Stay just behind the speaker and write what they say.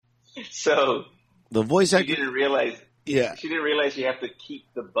So The voice she actor. didn't realize. Yeah. She didn't realize you have to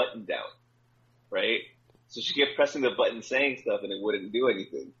keep the button down, right? So she kept pressing the button, saying stuff, and it wouldn't do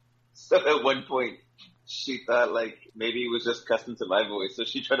anything. So at one point, she thought like maybe it was just custom to my voice, so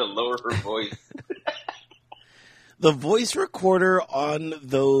she tried to lower her voice. The voice recorder on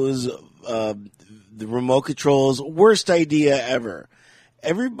those the remote controls, worst idea ever.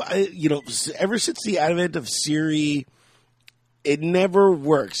 Everybody, ever since the advent of Siri, it never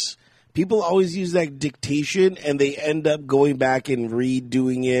works. People always use that dictation, and they end up going back and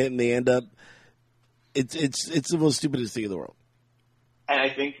redoing it, and they end up. It's the most stupidest thing in the world. And I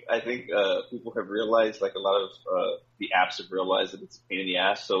think people have realized, like a lot of the apps have realized that it's a pain in the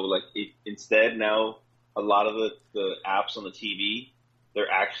ass. So like instead now, a lot of the apps on the TV,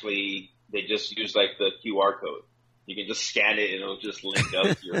 they just use like the QR code. You can just scan it and it'll just link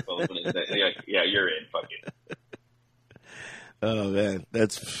up to your phone. And you're like, yeah, you're in. Fuck it. Oh man,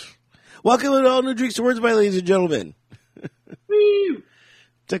 that's welcome to All New Drinks and Words, my ladies and gentlemen. Woo!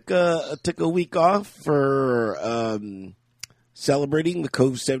 Took a week off for celebrating the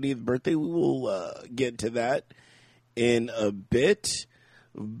Cove's 70th birthday. We will get to that in a bit,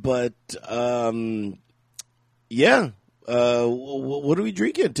 but yeah. What are we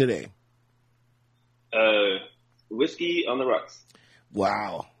drinking today? Whiskey on the rocks.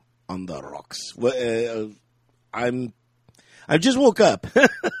 Wow, on the rocks. I just woke up,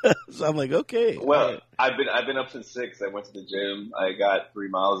 so I'm like, okay. Well, I've been up since 6. I went to the gym. I got 3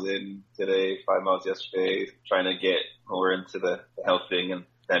 miles in today, 5 miles yesterday. Trying to get more into the health thing, and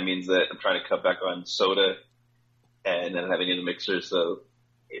that means that I'm trying to cut back on soda and not having any of the mixers. So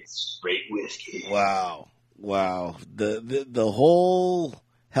it's straight whiskey. Wow. The whole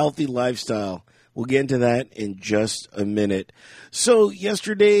healthy lifestyle. We'll get into that in just a minute. So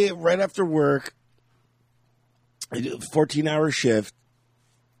yesterday, right after work, I did a 14-hour shift.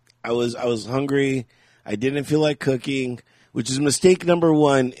 I was hungry. I didn't feel like cooking, which is mistake number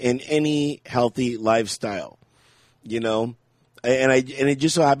one in any healthy lifestyle. And it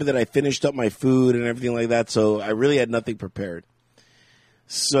just so happened that I finished up my food and everything like that, so I really had nothing prepared.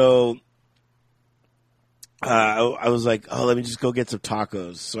 So I was like, oh, let me just go get some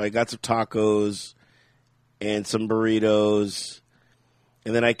tacos. So I got some tacos and some burritos,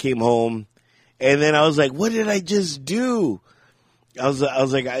 and then I came home, and then I was like, what did I just do? I was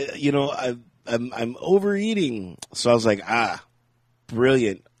like, I'm overeating. So I was like,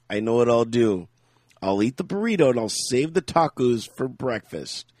 brilliant. I know what I'll do. I'll eat the burrito and I'll save the tacos for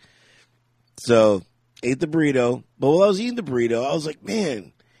breakfast. So ate the burrito, but while I was eating the burrito, I was like,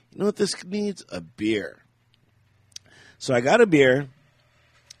 man, you know what this needs? A beer. So I got a beer,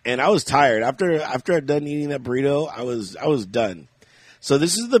 and I was tired. After I'd done eating that burrito, I was done. So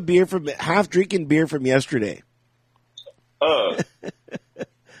this is the beer from half drinking beer from yesterday. You're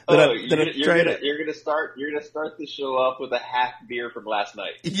gonna start the show off with a half beer from last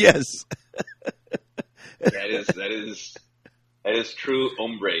night. Yes. That is true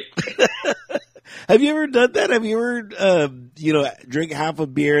hombre. Have you ever done that? Have you ever, drink half a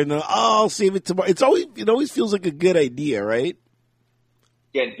beer and then, I'll save it tomorrow? It always feels like a good idea, right?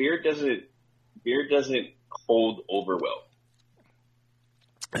 Yeah, beer doesn't hold over well.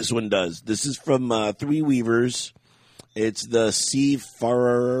 This one does. This is from Three Weavers. It's the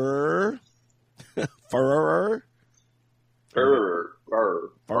Seafarer. Farer.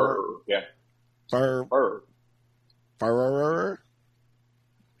 Yeah. Farer.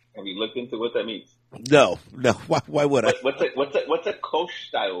 Have you looked into what that means? No. Why would I? What's a Kolsch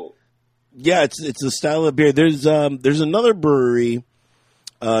style? Yeah, it's a style of beer. There's another brewery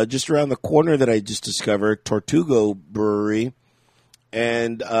just around the corner that I just discovered, Tortugo Brewery,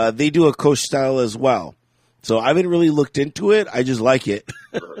 and they do a Kolsch style as well. So I haven't really looked into it. I just like it.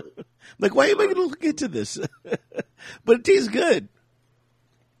 Like, why am I going to look into this? But it tastes good.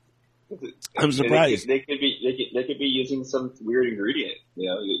 I'm surprised. They could be using some weird ingredient. You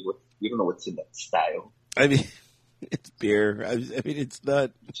don't know what's in that style. I mean, it's beer. I mean, it's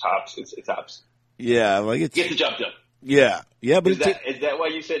not. It's hops. It's hops. Yeah, like it's get the job done. Yeah. But is that why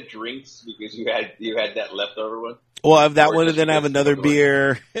you said drinks, because you had that leftover one? Well, I have that one, and then I have another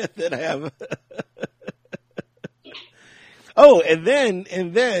beer, and then I have. Oh, and then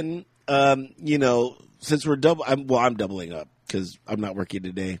since we're I'm doubling up because I'm not working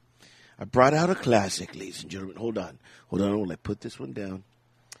today. I brought out a classic, ladies and gentlemen. Hold on. Will I put this one down?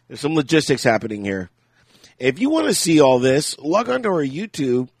 There's some logistics happening here. If you want to see all this, log on to our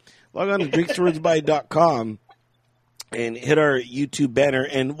YouTube. Log on to drinkswordsby.com and hit our YouTube banner.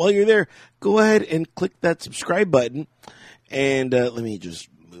 And while you're there, go ahead and click that subscribe button. And let me just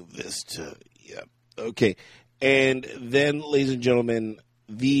move this to, yeah, okay. And then, ladies and gentlemen,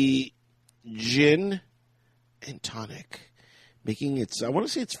 the gin and tonic, making its, I want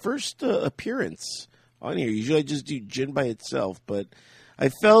to say its first appearance on here. Usually I just do gin by itself, but I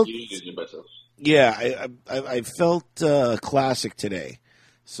felt, yeah, I felt classic today.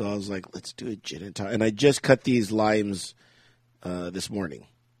 So I was like, let's do a gin and tonic. And I just cut these limes this morning.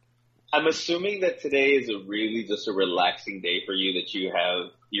 I'm assuming that today is really just a relaxing day for you, that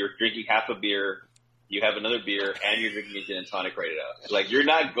you're drinking half a beer, you have another beer, and you're drinking a gin and tonic right now. Like, you're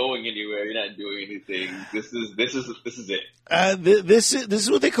not going anywhere, you're not doing anything. This is it. This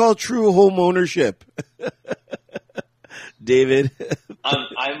is what they call true home ownership. David.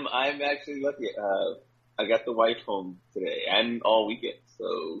 I'm actually lucky. I got the wife home today and all weekend,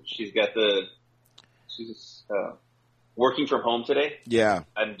 so she's working from home today. Yeah.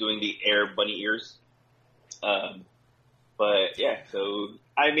 I'm doing the Air Bunny Ears. But yeah, so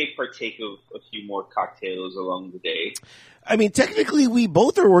I may partake of a few more cocktails along the day. I mean, technically we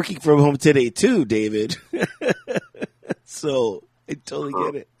both are working from home today too, David. So I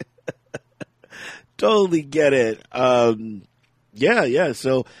totally get it. Totally get it. Yeah.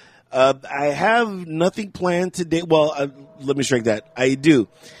 So I have nothing planned today. Well, let me strike that. I do.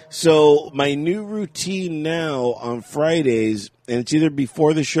 So my new routine now on Fridays, and it's either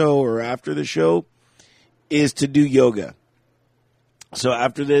before the show or after the show, is to do yoga. So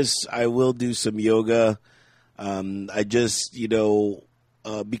after this, I will do some yoga. I just,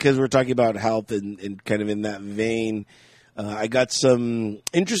 because we're talking about health and kind of in that vein, I got some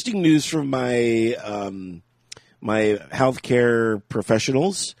interesting news from my my healthcare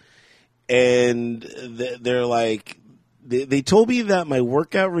professionals, and they're like, they told me that my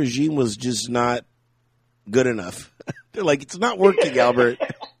workout regime was just not good enough. They're like, it's not working, Albert.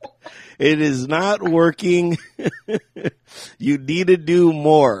 It is not working. You need to do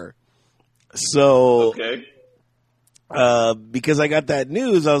more. So, okay. Because I got that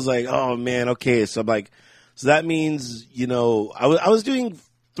news, I was like, oh man, okay. So I'm like, so that means, I was doing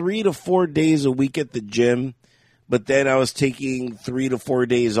 3 to 4 days a week at the gym, but then I was taking 3 to 4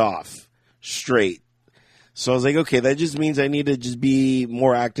 days off straight. So I was like, okay, that just means I need to just be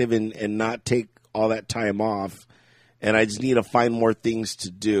more active and not take all that time off. And I just need to find more things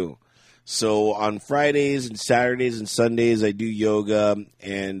to do. So on Fridays and Saturdays and Sundays, I do yoga.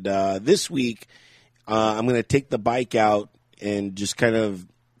 And this week, I'm going to take the bike out and just kind of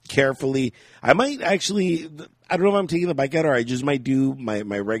carefully. I might actually, I don't know if I'm taking the bike out or I just might do my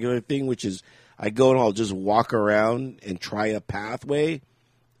regular thing, which is I go and I'll just walk around and try a pathway.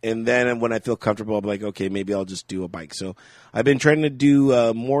 And then when I feel comfortable, I'm like, okay, maybe I'll just do a bike. So I've been trying to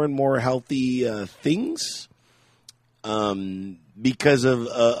do more and more healthy things because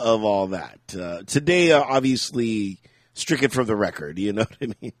of all that. Today, obviously, stricken from the record. You know what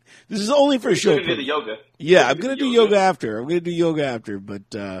I mean? This is only for a show. You're going to do the yoga. Yeah, I'm going to do yoga after.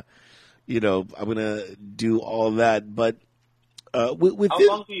 But, I'm going to do all that. But with how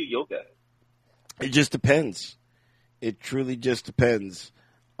long do you yoga? It just depends. It truly just depends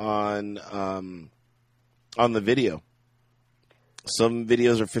on the video. Some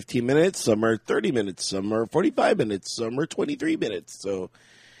videos are 15 minutes, some are 30 minutes, some are 45 minutes, some are 23 minutes. So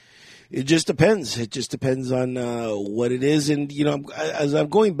it just depends. It just depends on what it is. And, as I'm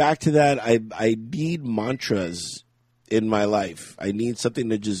going back to that, I need mantras in my life. I need something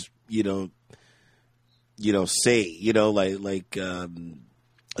to just, say, like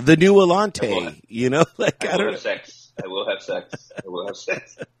the new Alante, like I don't know. Sex. I will have sex. I will have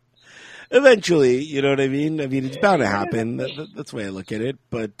sex. Eventually, you know what I mean? I mean, it's bound to happen. That's the way I look at it.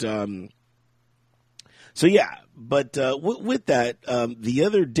 But, so yeah. But with that, the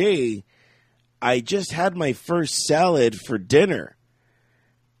other day, I just had my first salad for dinner.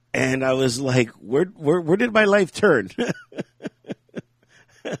 And I was like, where did my life turn?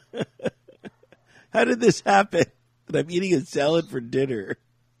 How did this happen? That I'm eating a salad for dinner?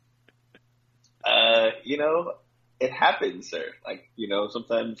 It happens, sir. Like,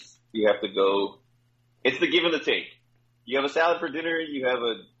 sometimes you have to go. It's the give and the take. You have a salad for dinner, you have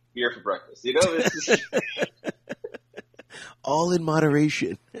a beer for breakfast. It's just all in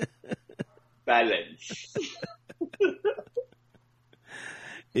moderation. Balance.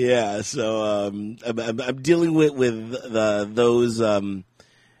 Yeah, so I'm dealing with those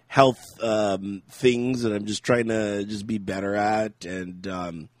health things that I'm just trying to just be better at,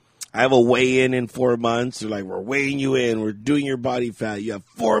 and I have a weigh-in 4 months. They're like, we're weighing you in. We're doing your body fat. You have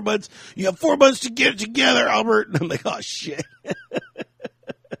 4 months. You have 4 months to get it together, Albert. And I'm like, oh, shit.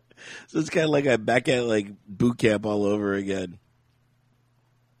 So it's kind of like I'm back at, like, boot camp all over again.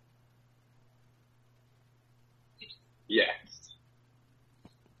 Yeah.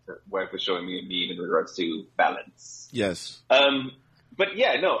 The wife was showing me a meme in regards to balance. Yes. But but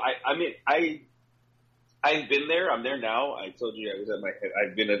yeah, no, I mean, I've been there. I'm there now. I told you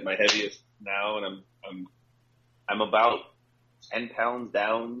I've been at my heaviest now, and I'm about 10 pounds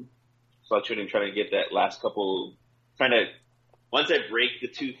down. Fluctuating, trying to get that last couple, once I break the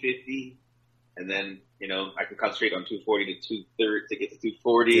 250, and then, I can concentrate on 240 to 230 to get to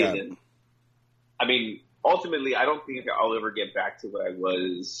 240. Yeah. And then, I mean, ultimately, I don't think I'll ever get back to what I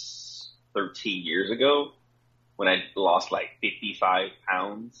was 13 years ago when I lost like 55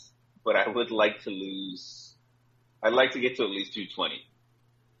 pounds. But I would like I'd like to get to at least 220.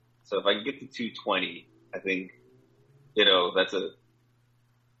 So if I can get to 220, I think, that's a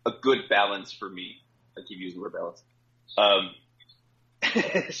good balance for me. I keep using the word balance.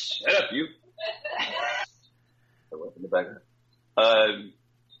 Shut up, you. In the background.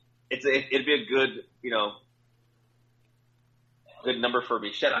 It'd be a good, good number for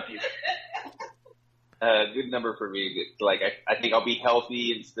me. Shut up, you. Good number for me. Like, I think I'll be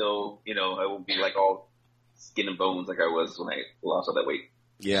healthy and still, I won't be like all skin and bones like I was when I lost all that weight.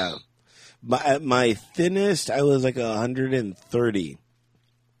 Yeah. At my thinnest, I was like 130.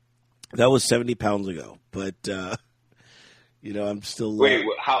 That was 70 pounds ago. But, I'm still. Wait,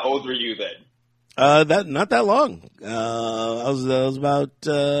 how old were you then? Not that long. I was about,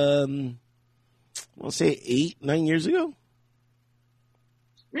 I'll say 8-9 years ago.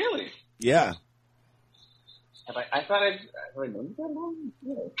 Really? Yeah. I thought I've known you that long?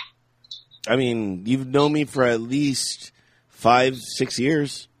 Yeah. I mean, you've known me for at least 5-6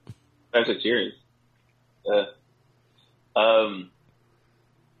 years. 5-6 years.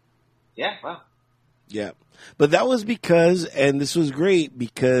 Yeah, wow. Yeah. But that was because, and this was great,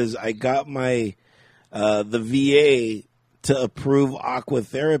 because I got my, the VA to approve aqua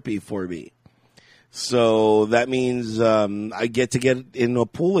therapy for me. So that means I get to get in a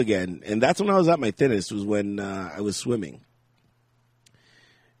pool again. And that's when I was at my thinnest, was when I was swimming.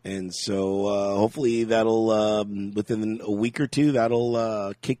 And so hopefully that'll, within a week or two,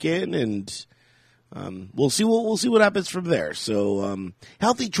 that'll kick in, and we'll see what happens from there. So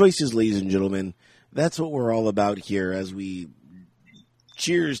healthy choices, ladies and gentlemen. That's what we're all about here as we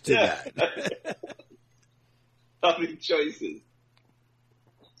cheers to that. Healthy choices.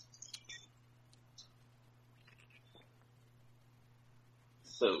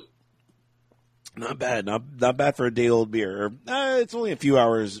 So, not bad. Not bad for a day old beer. It's only a few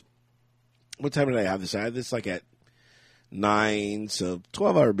hours. What time did I have this? I had this like at 9, so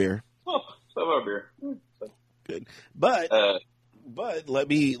 12-hour beer. Oh, 12-hour beer. Good. But let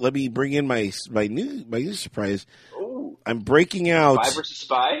me bring in my new surprise. Ooh. I'm breaking out. Spy versus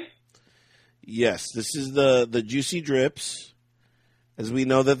Spy? Yes, this is the Juicy Drips. As we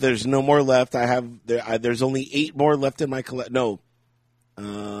know that there's no more left. There's only 8 more left in my collection. No.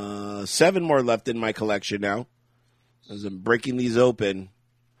 7 more left in my collection now. As I'm breaking these open.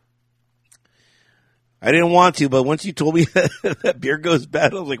 I didn't want to, but once you told me that beer goes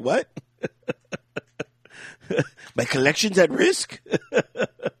bad, I was like, what? My collection's at risk?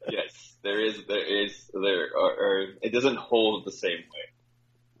 Yes, there is. It doesn't hold the same way.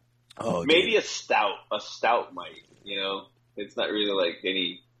 Oh, maybe a stout might, it's not really like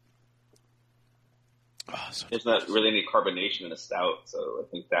any, there's not really any carbonation in a stout. So I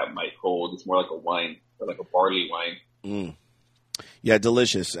think that might hold. It's more like a wine, or like a barley wine. Mm. Yeah,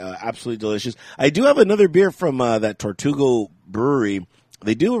 delicious. Absolutely delicious. I do have another beer from that Tortuga brewery.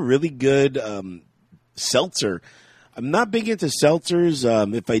 They do a really good seltzer. I'm not big into seltzers.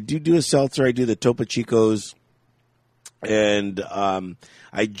 If I do a seltzer, I do the Topo Chicos. And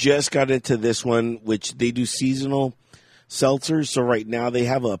I just got into this one, which they do seasonal seltzers. So right now they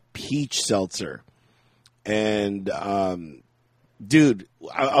have a peach seltzer. And, dude,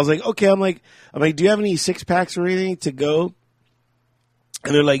 I was like, okay, I'm like, do you have any 6-packs or anything to go?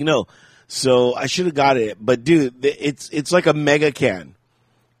 And they're like, no. So I should have got it. But, dude, it's like a mega can.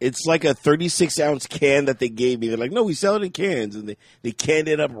 It's like a 36-ounce can that they gave me. They're like, no, we sell it in cans. And they canned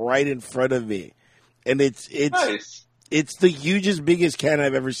it up right in front of me. And it's nice. It's the hugest, biggest can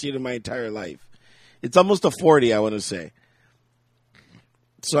I've ever seen in my entire life. It's almost a 40, I want to say.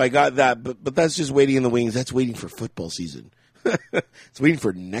 So I got that, but that's just waiting in the wings. That's waiting for football season. It's waiting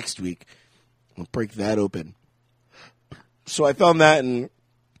for next week. I'll break that open. So I found that, and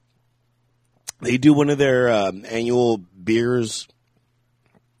they do one of their annual beers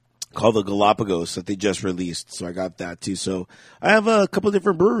called the Galapagos that they just released. So I got that too. So I have a couple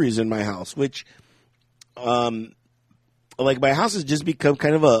different breweries in my house, which, like, my house has just become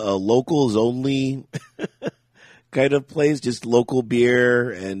kind of a locals only kind of place, just local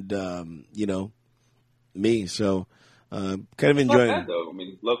beer and, me. So kind of enjoying it. Though. I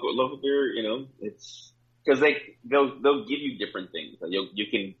mean, local beer, because they'll give you different things. Like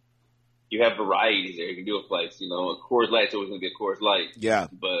you have varieties there. You can do a place. You know, a Coors Light's always gonna be a Coors Light. Yeah,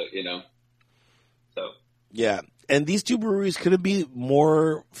 but so yeah. And these two breweries couldn't be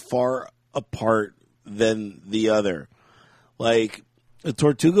more far apart than the other. Like the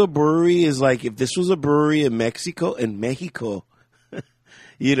Tortuga Brewery is like if this was a brewery in Mexico,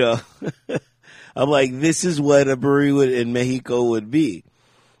 you know, I'm like, this is what a brewery in Mexico would be.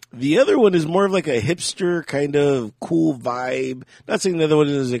 The other one is more of like a hipster kind of cool vibe. Not saying the other one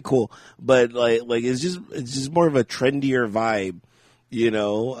isn't cool, but like it's just more of a trendier vibe, you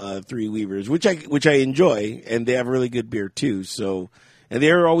know. Three Weavers, which I enjoy, and they have really good beer too. So, and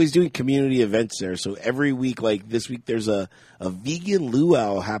they're always doing community events there. So every week, like this week, there's a vegan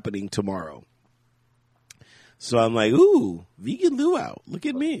luau happening tomorrow. So I'm like, ooh, vegan luau! Look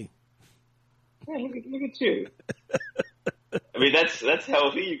at me. Yeah, look at you. I mean, that's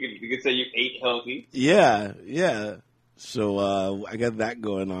healthy. You can say you ate healthy. Yeah. So I got that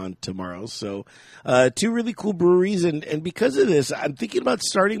going on tomorrow. So two really cool breweries, and because of this, I'm thinking about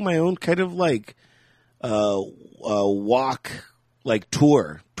starting my own kind of like walk, like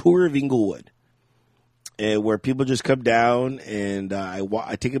tour of Inglewood, and where people just come down and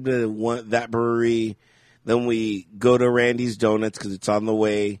I take them to that brewery. Then we go to Randy's Donuts because it's on the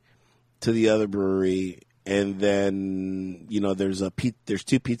way to the other brewery. And then, you know, there's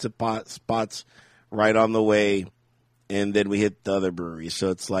two pizza spots right on the way, and then we hit the other brewery. So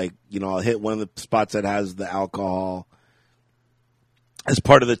it's like, you know, I'll hit one of the spots that has the alcohol as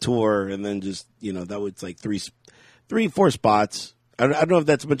part of the tour, and then just, you know, that was like 4 spots. I don't know if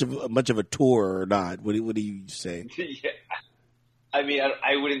that's much of a tour or not. What do you say? Yeah. I mean,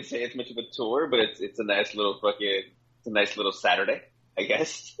 I wouldn't say it's much of a tour, but it's a nice little Saturday, I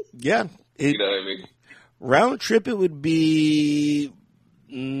guess. Yeah, you know what I mean. Round trip, it would be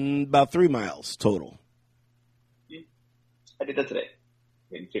about 3 miles total. I did that today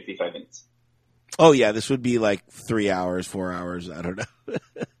in 55 minutes. Oh, yeah, this would be like 3 hours, 4 hours. I don't know.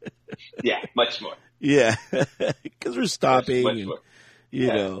 Yeah, much more. Yeah, because we're stopping much and, more. you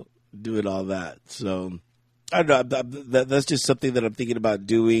know, doing all that. So, I don't know. That's just something that I'm thinking about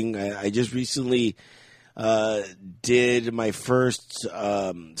doing. I just recently did my first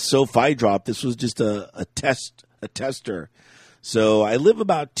SoFi drop. This was just a tester. So I live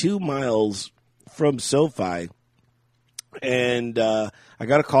about 2 miles from SoFi, and I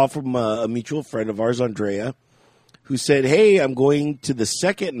got a call from a mutual friend of ours, Andrea, who said, "Hey, I'm going to the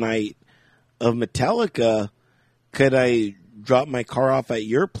second night of Metallica. Could I drop my car off at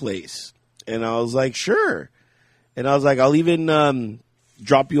your place?" And I was like, "Sure." And I was like, "I'll even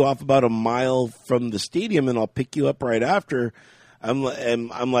drop you off about a mile from the stadium, and I'll pick you up right after." I'm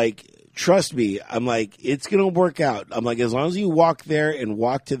like, "Trust me." I'm like, "It's gonna work out." I'm like, "As long as you walk there and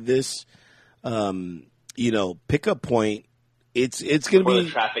walk to this, pickup point, it's gonna Before be the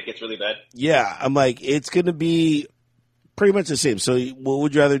traffic gets really bad." Yeah, I'm like, it's gonna be pretty much the same. So, what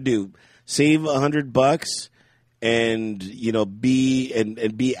would you rather do? Save $100 and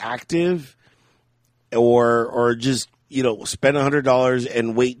be active, or just spend $100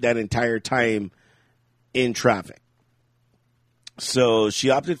 and wait that entire time in traffic? So she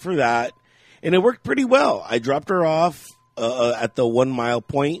opted for that, and it worked pretty well. I dropped her off at the 1 mile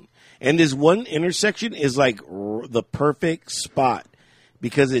point, and this one intersection is like the perfect spot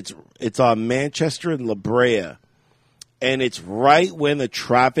because it's on Manchester and La Brea, and it's right when the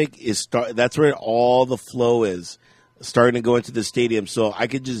traffic is that's where all the flow is starting to go into the stadium. So I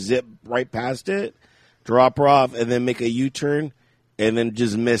could just zip right past it, drop her off, and then make a U-turn, and then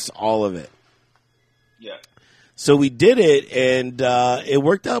just miss all of it. Yeah. So we did it, and it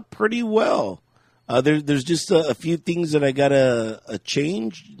worked out pretty well. There's just a few things that I gotta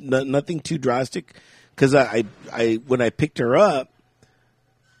change. Nothing too drastic, because I when I picked her up,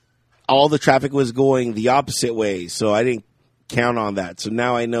 all the traffic was going the opposite way, so I didn't count on that. So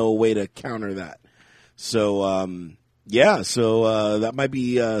now I know a way to counter that. So that might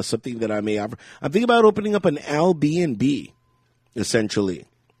be something that I may offer. I'm thinking about opening up an Airbnb, essentially.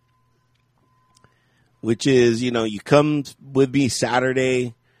 Which is, you come with me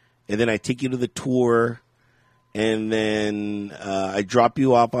Saturday, and then I take you to the tour, and then I drop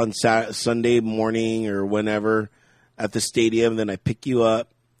you off on Sunday morning or whenever at the stadium. Then I pick you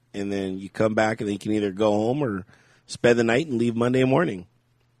up, and then you come back, and then you can either go home or spend the night and leave Monday morning.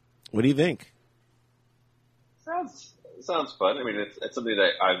 What do you think? Sounds fun. I mean, it's something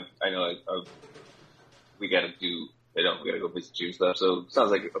that I know we got to do. We got to go visit you and stuff. So it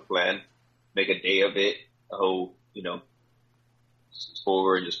sounds like a plan. Make a day of it, a whole,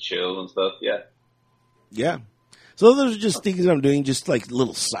 tour and just chill and stuff. Yeah. Yeah. So those are just things I'm doing, just like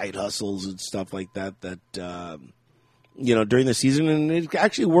little side hustles and stuff like that. During the season, and it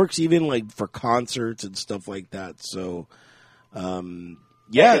actually works even like for concerts and stuff like that. So, even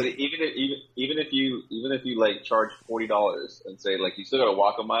if you like charge $40 and say like you still got to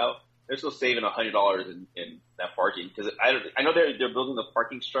walk a mile, they're still saving $100 in that parking, because I know they're building the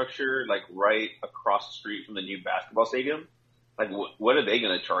parking structure like right across the street from the new basketball stadium. Like, what are they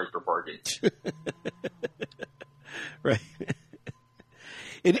going to charge for parking? Right.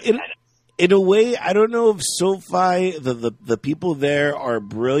 In a way, I don't know if SoFi, the people there are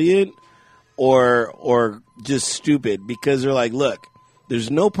brilliant or just stupid, because they're like, look, there's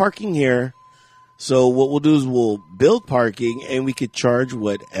no parking here, so what we'll do is we'll build parking and we could charge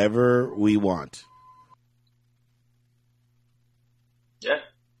whatever we want. Yeah.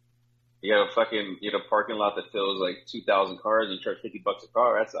 You got a parking lot that fills like 2,000 cars and you charge $50 a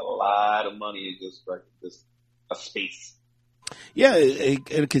car. That's a lot of money just for just a space. Yeah,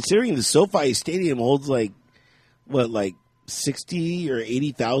 and considering the SoFi Stadium holds like 60 or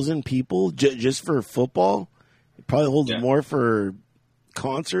 80,000 people just for football, it probably holds more for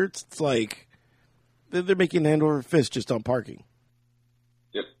concerts. It's like they're making hand over fist just on parking.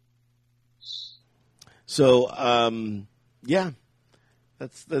 Yep. So,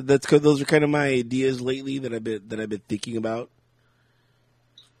 that's good. Those are kind of my ideas lately that I've been thinking about.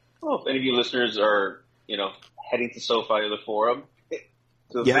 Well, if any of you listeners are heading to SoFi or the Forum, feel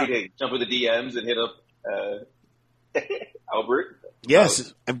free to jump with the DMs and hit up Albert.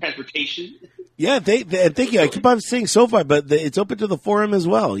 Yes, transportation. Yeah, thank you. I keep on saying SoFi, but it's open to the Forum as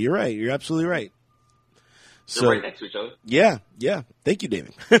well. You're right. You're absolutely right. They're right next to each other. Yeah. Thank you,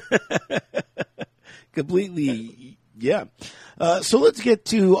 David. Completely. Yeah. So let's get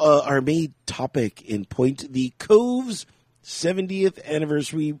to our main topic in point: the Cove's 70th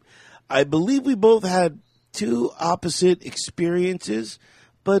anniversary. I believe we both had two opposite experiences,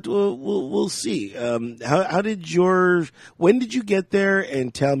 but we'll see. How did when did you get there,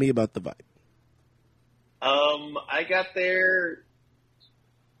 and tell me about the vibe? I got there,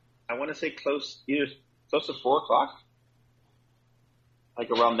 I want to say close to 4:00,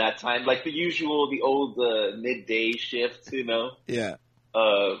 like around that time, like the old midday shift, Yeah.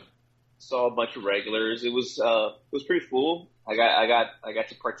 Saw a bunch of regulars. It was pretty full. I got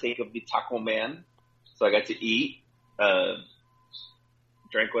to partake of the Taco Man, so I got to eat.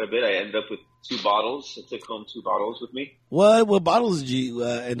 Drank quite a bit. I ended up with 2 bottles. I took home 2 bottles with me. What bottles did you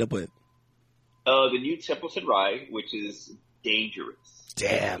end up with? The new Templeton Rye, which is dangerous.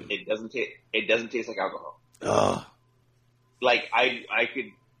 Damn. It doesn't taste like alcohol. Oh. Like I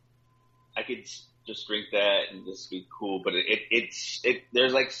could just drink that and just be cool, but there's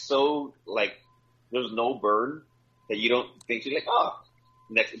there's no burn that you don't think you're like,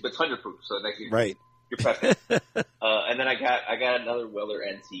 but it's 100 proof, so next right. You're perfect. And then I got another Weller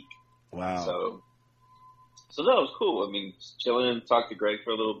Antique. Wow. So that was cool. I mean, just chilling, talked to Greg for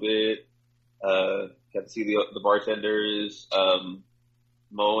a little bit. Got to see the bartenders.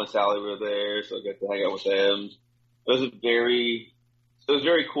 Mo and Sally were there, so I got to hang out with them. It was very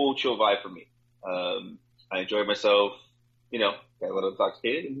cool, chill vibe for me. I enjoyed myself. Got a little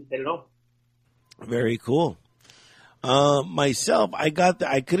intoxicated and headed home. Very cool. Myself, I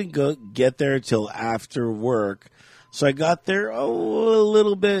couldn't get there till after work, so I got there a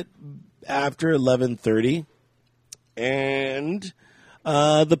little bit after 11:30, and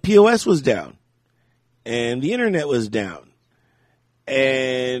the POS was down, and the internet was down,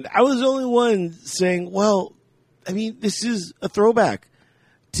 and I was the only one saying, "Well, I mean, this is a throwback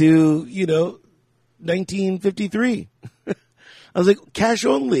to 1953." I was like, "Cash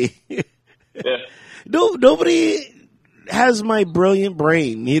only." Yeah. Nobody has my brilliant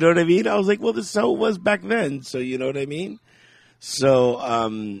brain. You know what I mean? I was like, well, this is how it was back then. So you know what I mean? So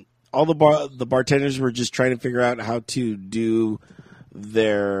all the bartenders were just trying to figure out how to do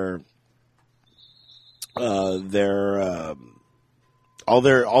their all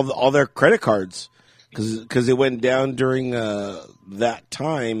their credit cards because it went down during that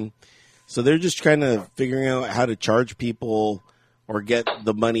time. So they're just kind of figuring out how to charge people or get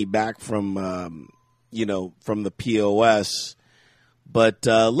the money back from from the POS. But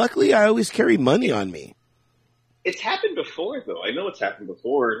luckily, I always carry money on me. It's happened before, though. I know it's happened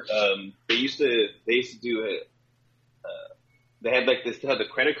before. They used to do it. They had the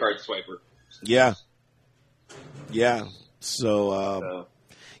credit card swiper. Yeah. So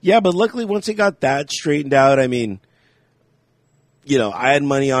but luckily, once I got that straightened out, I mean, I had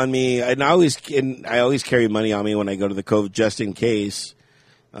money on me, and I always carry money on me when I go to the Cove just in case.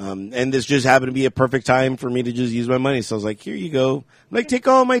 And this just happened to be a perfect time for me to just use my money. So I was like, here you go. I'm like, take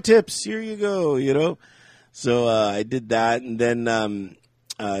all my tips. Here you go, So I did that, and then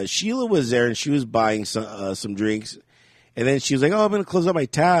Sheila was there, and she was buying some drinks, and then she was like, "Oh, I'm going to close up my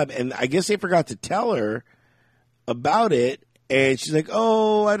tab," and I guess they forgot to tell her about it, and she's like,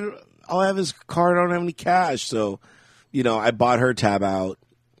 "Oh, I'll have his card. I don't have any cash." So, I bought her tab out,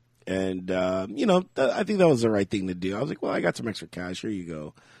 and I think that was the right thing to do. I was like, "Well, I got some extra cash. Here you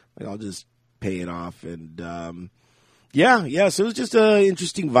go. Like, I'll just pay it off," and yeah. So it was just an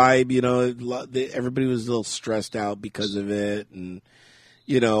interesting vibe. Everybody was a little stressed out because of it, and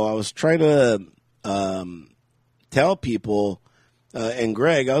I was trying to tell people. And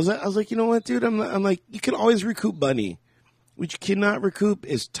Greg, I was like, you know what, dude? I'm like, you can always recoup money. What you cannot recoup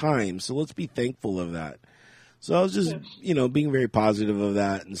is time. So let's be thankful of that. So I was just, being very positive of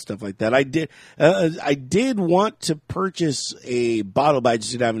that and stuff like that. I did want to purchase a bottle, but I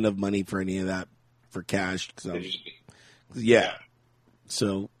just didn't have enough money for any of that for cash. Yeah.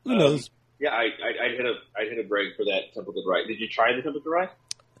 So who knows? Yeah, I hit a break for that temperature rye. Did you try the temperature rye?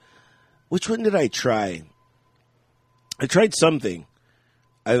 Which one did I try? I tried something.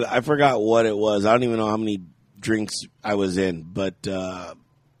 I forgot what it was. I don't even know how many drinks I was in, but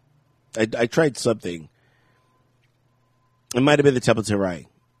I tried something. It might have been the temperature rye.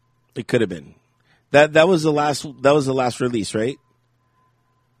 It could have been. That was the last release, right?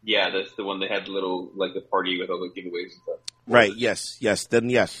 Yeah, that's the one that had the little the party with all the giveaways and stuff. Right. Yes.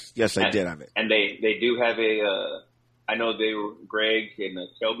 Then yes, I did have it. And they do have a. I know Greg and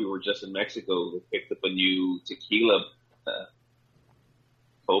Kelby were just in Mexico. They picked up a new tequila.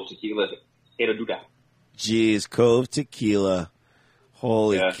 Cove Tequila, Herradura. Jeez, Cove Tequila.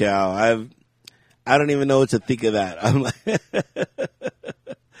 Holy cow! I don't even know what to think of that. I'm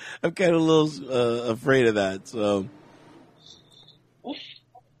kind of a little afraid of that. So.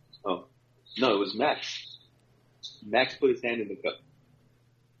 Oh no, it was Max. Max put his hand in the cup.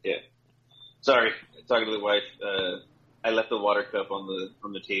 Yeah. Sorry, talking to the wife. I left the water cup on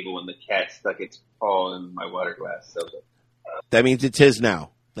the table, and the cat stuck its paw in my water glass. So. That means it's his now.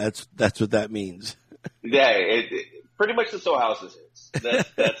 That's what that means. Yeah, pretty much this whole house is his.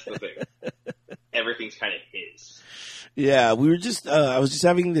 That's the thing. Everything's kind of his. Yeah, we were just. I was just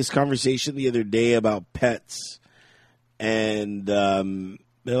having this conversation the other day about pets, and they're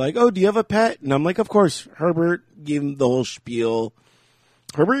like, "Oh, do you have a pet?" And I'm like, "Of course." Herbert gave him the whole spiel.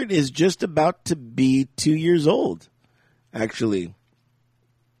 Herbert is just about to be 2 years old, actually.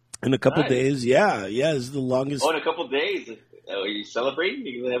 In a couple days, yeah, this is the longest. Oh, in a couple days. Are you celebrating?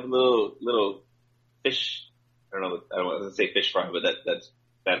 You're gonna have a little fish. I don't want to say fish fry, but that's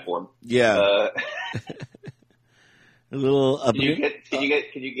bad form. Yeah. A little. Can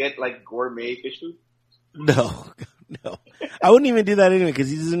you get like gourmet fish food? No. I wouldn't even do that anyway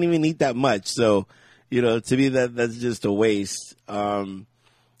because he doesn't even eat that much. So, to me that's just a waste. I'm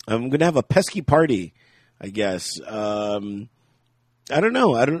gonna have a pesky party, I guess. I don't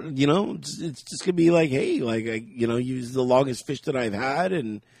know. It's just going to be like, hey, use the longest fish that I've had.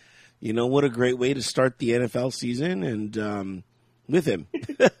 And, what a great way to start the NFL season. And with him.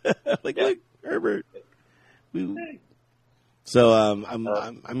 Look, Herbert. So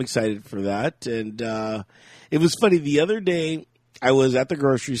I'm excited for that. And it was funny. The other day, I was at the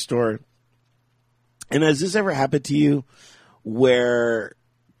grocery store. And has this ever happened to you where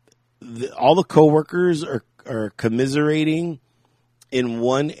all the coworkers are commiserating in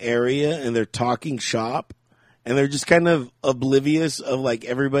one area and they're talking shop and they're just kind of oblivious of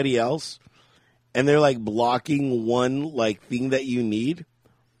everybody else and they're blocking one thing that you need.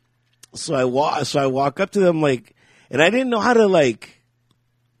 So I walk up to them and I didn't know how to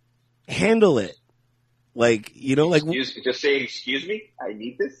handle it. Just say, "Excuse me, I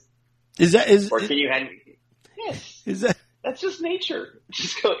need this." Or can you hand me? Yes. That's just nature.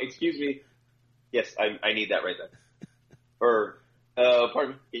 Just go, "Excuse me. Yes, I need that right then." Or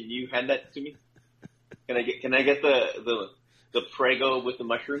pardon me, can you hand that to me? Can I get the Prego with the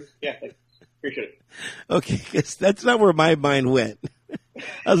mushrooms? Yeah, appreciate it. Okay, because that's not where my mind went.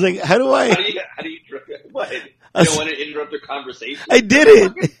 I was like, how do I? How do you what? You don't want to interrupt the conversation? I did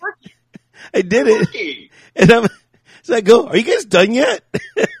it. I did it. And so I go, "Are you guys done yet?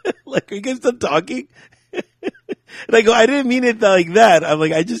 Are you guys done talking?" And I go, "I didn't mean it like that. I'm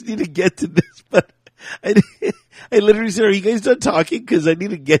like, I just need to get to this, but I literally said, 'Are you guys done talking?' Because I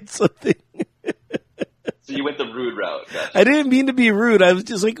need to get something." So you went the rude route. Gotcha. I didn't mean to be rude. I was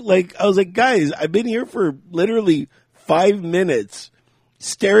just I was like, "Guys, I've been here for literally 5 minutes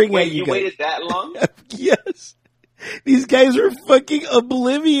staring at you guys." You waited that long? Yes. These guys were fucking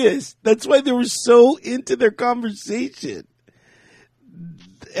oblivious. That's why they were so into their conversation.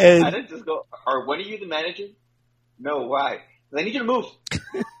 And I didn't just go, "Are one of you the manager?" No, why? I need you to move.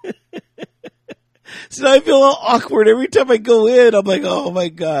 So now I feel all awkward every time I go in. I'm like, oh my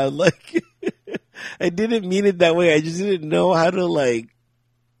God. Like, I didn't mean it that way. I just didn't know how to like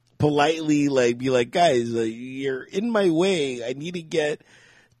politely like be like, guys, you're in my way. I need to get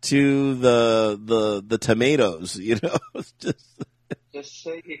to the tomatoes, you know? It's just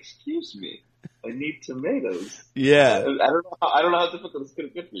say, excuse me, I need tomatoes. Yeah. I don't know how difficult it's going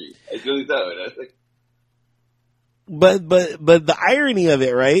to be for you. I really don't. I think. But the irony of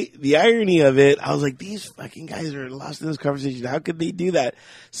it, right? The irony of it, I was like, these fucking guys are lost in this conversation. How could they do that?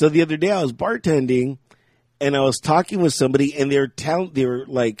 So the other day I was bartending and I was talking with somebody and we were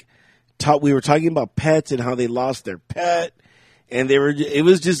talking about pets and how they lost their pet. And it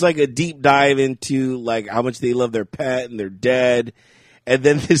was just like a deep dive into like how much they love their pet and they're dead. And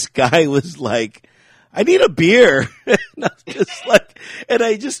then this guy was like, I need a beer. And I was just like, and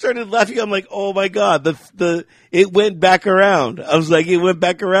I just started laughing. I'm like, oh my God, it went back around. I was like, it went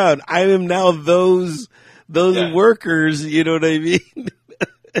back around. I am now those workers. You know what I mean?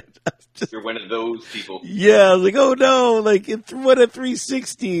 You're one of those people. Yeah. I was like, oh no, like what a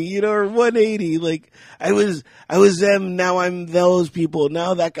 360, you know, or 180. Like I was them. Now I'm those people.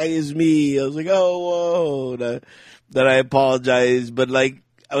 Now that guy is me. I was like, oh, whoa, that I apologize. But like,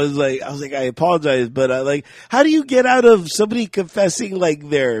 I was like, I apologize, but like, how do you get out of somebody confessing like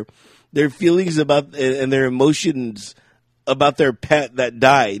their feelings about and their emotions about their pet that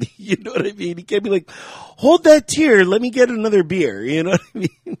died? You know what I mean? You can't be like, hold that tear, let me get another beer. You know what I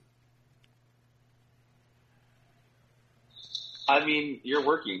mean? I mean, you're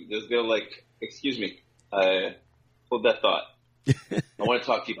working. Just go like, excuse me, hold that thought. I want to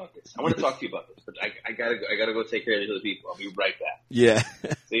talk to you about this. But I gotta go take care of the other people. I'll be right back. Yeah.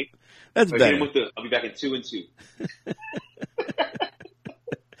 See? That's better. I'll be back in 2 and 2.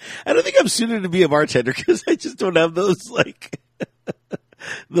 I don't think I'm suited to be a bartender because I just don't have those like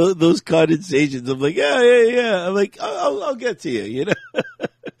those condensations. I'm like, yeah. I'm like, I'll get to you. You know,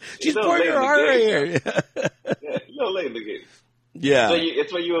 she's pouring her heart right here. Yeah, you're a little late in the game. Yeah,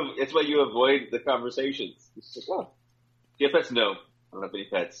 it's why you avoid the conversations. It's just, oh, do you have pets? No, I don't have any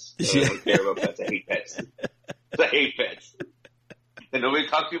pets. I don't care about pets. I hate pets. I hate pets. And nobody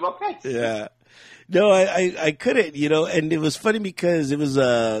talks to you about pets. Yeah. No, I couldn't, you know, and it was funny because it was,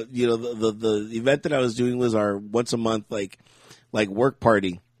 you know, the event that I was doing was our once a month, like work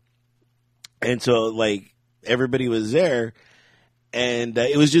party. And so like everybody was there and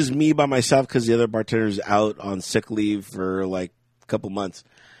it was just me by myself because the other bartender's out on sick leave for like a couple months.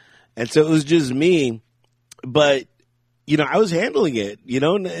 And so it was just me, but you know, I was handling it, you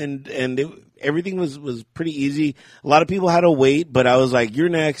know, and everything was pretty easy. A lot of people had to wait, but I was like, you're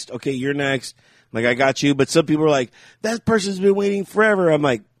next. Okay, you're next. Like, I got you. But some people were like, that person's been waiting forever. I'm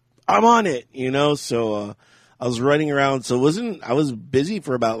like, I'm on it, you know? So, I was running around. So I was busy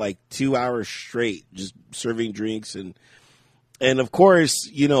for about like 2 hours straight, just serving drinks. And of course,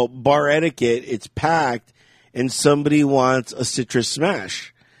 you know, bar etiquette, it's packed and somebody wants a citrus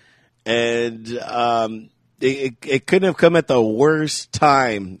smash. And, it couldn't have come at the worst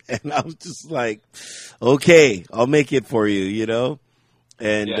time. And I was just like, okay, I'll make it for you, you know?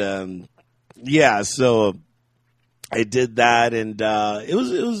 And, yeah, so I did that, and it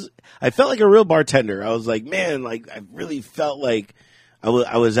was. I felt like a real bartender. I was like, man, like I really felt like I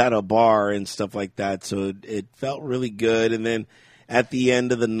was at a bar and stuff like that. So it felt really good. And then at the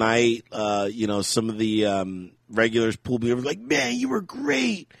end of the night, you know, some of the regulars pulled me over, like, man, you were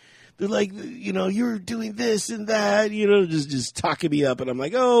great. They're like, you know, you were doing this and that, you know, just talking me up, and I'm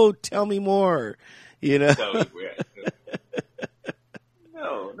like, oh, tell me more, you know.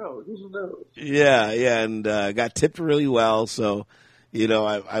 No. Yeah, and got tipped really well. So, you know,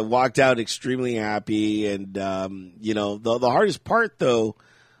 I walked out extremely happy. And, you know, the hardest part, though,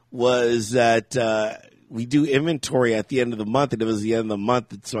 was that we do inventory at the end of the month, and it was the end of the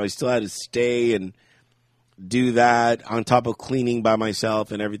month. And so I still had to stay and do that on top of cleaning by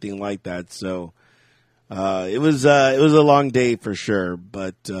myself and everything like that. So it was a long day for sure,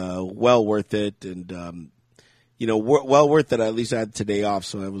 but well worth it. And, you know, well worth it. At least I had today off,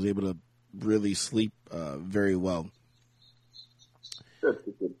 so I was able to really sleep very well. Good.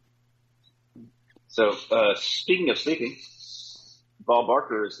 So, speaking of sleeping, Bob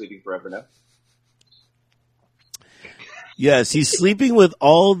Barker is sleeping forever now. Yes, he's sleeping with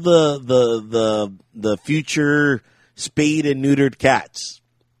all the future spayed and neutered cats.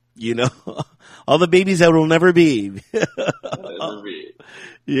 You know, all the babies that will never be.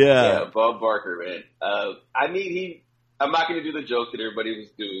 Yeah, Bob Barker, man. I mean, I'm not going to do the joke that everybody was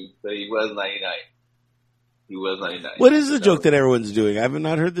doing, but he was 99. What is the joke that everyone's doing? I have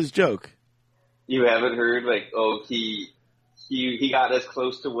not heard this joke. You haven't heard, like, oh, he he got as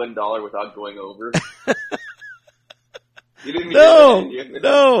close to $1 without going over. You didn't No. hear that?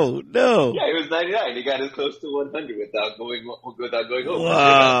 No. Yeah, it was 99. He got as close to 100 without going over.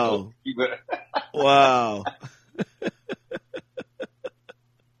 Wow. Wow.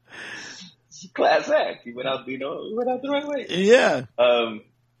 Class act. He went out, he went out the right way. Yeah.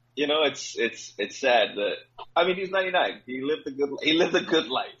 It's sad that, I mean, he's 99. He lived a good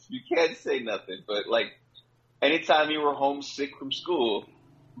life. You can't say nothing, but like, anytime you were homesick from school,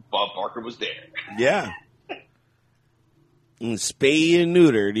 Bob Barker was there. Yeah. And spay and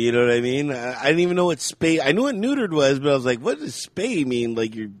neutered, you know what I mean? I didn't even know what spay. I knew what neutered was, but I was like, what does spay mean?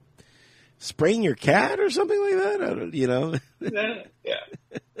 Like you're spraying your cat or something like that? I don't, Yeah.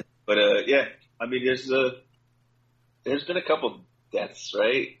 But yeah, I mean, there's been a couple deaths,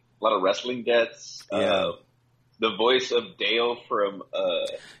 right? A lot of wrestling deaths. Yeah. The voice of Dale from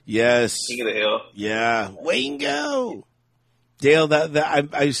yes, King of the Hill. Yeah, Wingo. Dale, that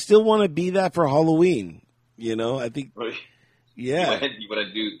I still want to be that for Halloween. I think. Yeah. You want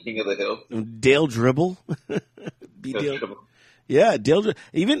to do King of the Hill? Dale Dribble. Be Dale. Dribble. Yeah, Dale. But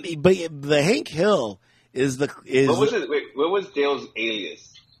the Hank Hill is. What was it? Wait, what was Dale's alias?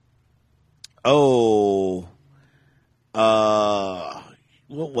 Oh,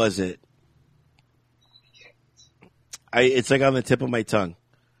 what was it? It's like on the tip of my tongue.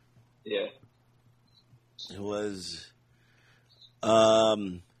 Yeah. It was. Not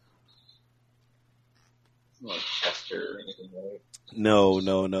Chester or anything, right? No.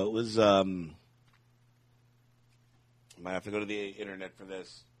 It was. I might have to go to the internet for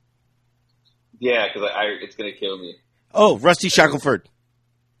this. Yeah, because it's gonna kill me. Oh, Rusty Shackelford.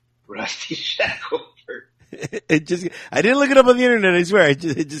 Rusty Shackelford. I didn't look it up on the internet. I swear, it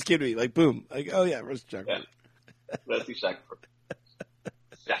just came to me like boom. Like, oh yeah, Rusty Shackelford. Yeah. Rusty Shackelford.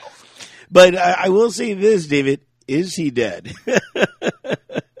 But I will say this, David: is he dead?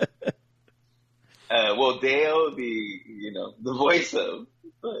 Well, Dale, the voice of,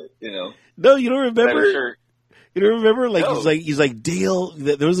 No, you don't remember. Sure. You don't remember? Like no. he's like Dale.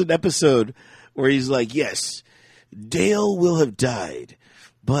 There was an episode where he's like, yes, Dale will have died.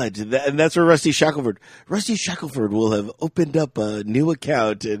 But and that's where Rusty Shackelford will have opened up a new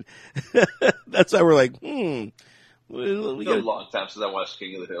account, and that's why we're like, It's been a long time since I watched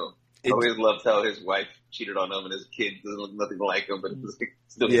King of the Hill. I always loved how his wife cheated on him, and his kid doesn't look nothing like him, but it's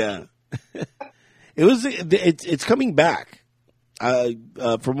still It's coming back.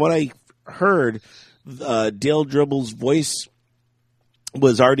 From what I heard, Dale Dribble's voice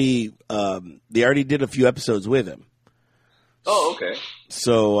was already. They already did a few episodes with him. Oh, okay.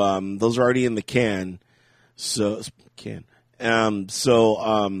 So those are already in the can.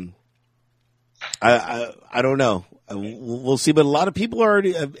 I don't know. We'll see. But a lot of people are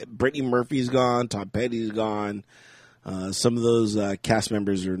already. Brittany Murphy's gone. Tom Petty's gone. Some of those cast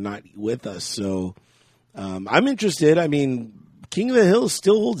members are not with us. So I'm interested. I mean, King of the Hill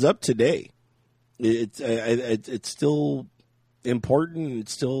still holds up today. It's still important. It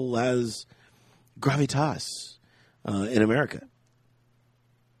still has gravitas in America.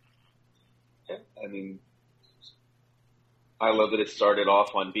 Yeah, I mean, I love that it started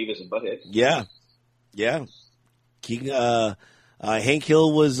off on Beavis and Butthead. Yeah. Hank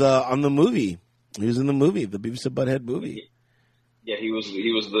Hill was on the movie. He was in the movie, the Beavis and Butthead movie. Yeah, he was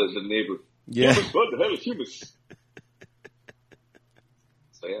the neighbor. Yeah. Butthead is humus.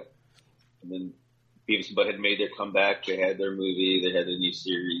 So yeah, and then Beavis and Butthead made their comeback. They had their movie. They had a new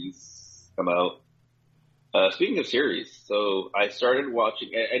series come out. Speaking of series, so I started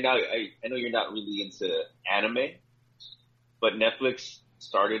watching, and now I know you're not really into anime, but Netflix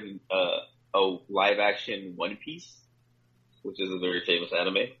started a live action One Piece, which is a very famous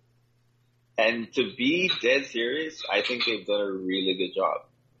anime. And to be dead serious, I think they've done a really good job.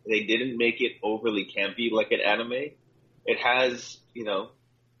 They didn't make it overly campy like an anime. It has,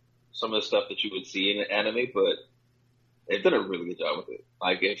 some of the stuff that you would see in an anime, but they've done a really good job with it.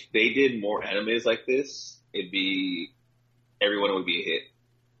 Like, if they did more animes like this, everyone would be a hit.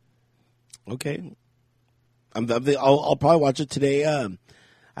 Okay. I'll probably watch it today. I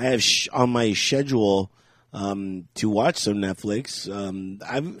have on my schedule to watch some Netflix.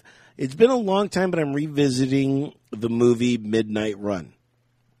 It's been a long time, but I'm revisiting the movie Midnight Run.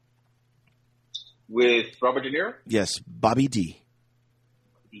 With Robert De Niro? Yes, Bobby D.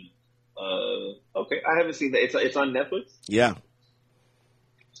 Okay, I haven't seen that. It's on Netflix? Yeah.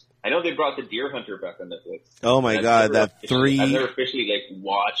 I know they brought The Deer Hunter back on Netflix. Oh my God, I've never officially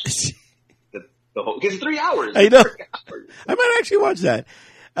watched the whole, because it's 3 hours. I know. I might actually watch that.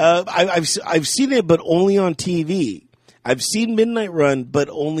 I've seen it, but only on TV. I've seen Midnight Run, but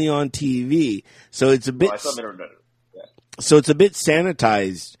only on TV. So it's a bit. I saw Midnight Run. Yeah. So it's a bit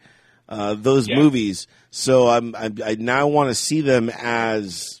sanitized, those movies. So I now want to see them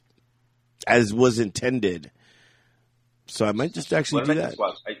as was intended. So I might just actually do that.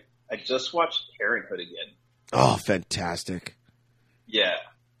 I just watched Parenthood again. Oh, fantastic! Yeah,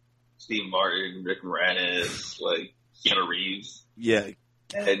 Steve Martin, Rick Moranis, like Keanu Reeves. Yeah,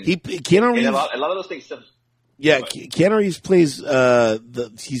 and Keanu Reeves. And a lot of those things. Yeah, Keanu Reeves plays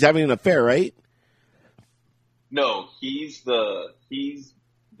he's having an affair, right? No, he's the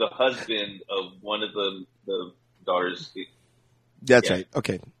husband of one of the daughters. That's right.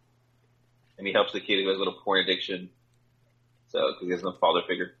 Okay. And he helps the kid who has a little porn addiction. So, because he has no father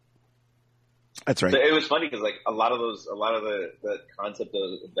figure. That's right. So it was funny because like a lot of the concept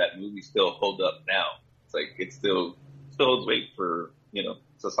of that movie still hold up now. It's like it still holds weight for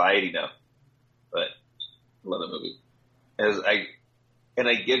society now. But I love the movie.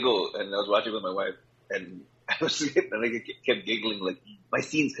 I giggle, and I was watching with my wife, and I kept giggling like my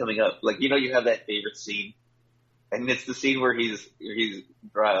scene's coming up. Like you have that favorite scene, and it's the scene where he's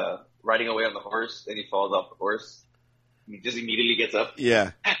riding away on the horse, and he falls off the horse. He just immediately gets up.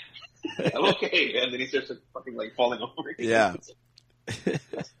 Yeah. I'm okay, and then he starts fucking like falling over. Yeah.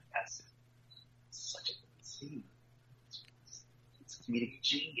 That's such a good scene. It's comedic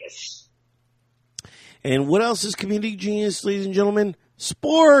genius. And what else is comedic genius, ladies and gentlemen?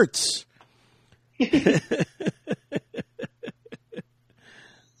 Sports.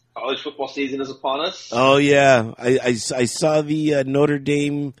 College football season is upon us. Oh yeah, I saw the Notre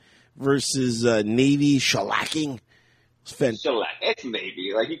Dame versus Navy shellacking. It's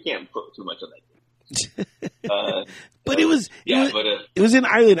Navy. Like you can't put too much on that. But it was in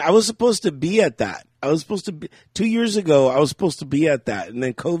Ireland. I was supposed to be at that. 2 years ago. I was supposed to be at that, and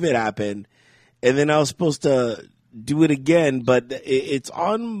then COVID happened, and then I was supposed to do it again. But it's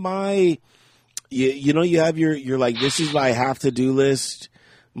on my, you have your like this is my have to do list,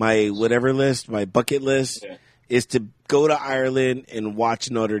 my whatever list, my bucket list is to go to Ireland and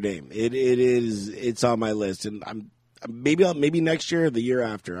watch Notre Dame. It's on my list, and I'm. Maybe next year or the year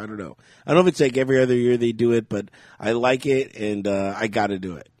after. I don't know. I don't know if it's like every other year they do it, but I like it, and I got to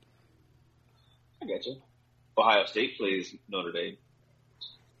do it. I got you. Ohio State plays Notre Dame.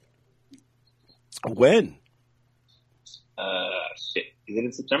 When? Is it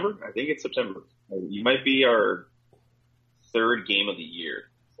in September? I think it's September. You might be our third game of the year.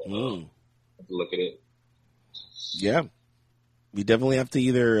 So have to look at it. Yeah. We definitely have to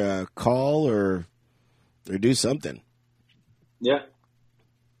either call or do something. Yeah.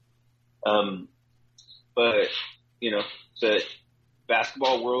 But, the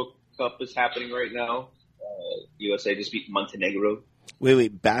Basketball World Cup is happening right now. USA just beat Montenegro.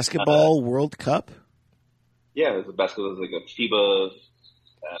 Wait, Basketball World Cup? Yeah, there's like a FIBA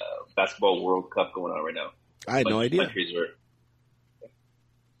Basketball World Cup going on right now. I had no idea. Countries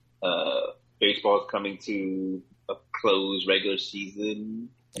baseball is coming to a close regular season.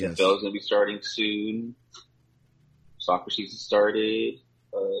 Yes. NFL is going to be starting soon. Soccer season started.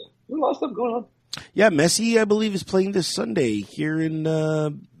 There's a lot of stuff going on. Yeah, Messi, I believe, is playing this Sunday here in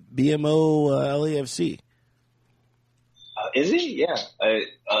BMO LAFC. Is he? Yeah.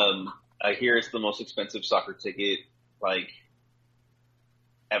 I hear it's the most expensive soccer ticket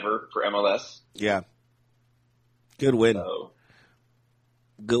ever for MLS. Yeah. Good win. So,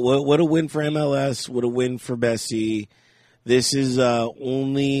 Good. What a win for MLS. What a win for Messi. This is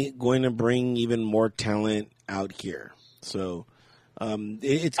only going to bring even more talent out here. So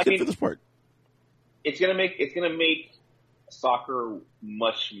it's good for the sport. It's gonna make soccer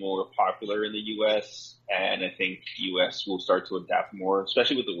much more popular in the U.S. and I think the U.S. will start to adapt more,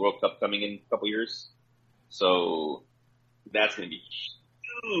 especially with the World Cup coming in a couple years. So that's gonna be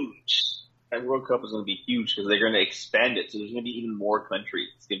huge. That World Cup is gonna be huge because they're gonna expand it. So there's gonna be even more countries.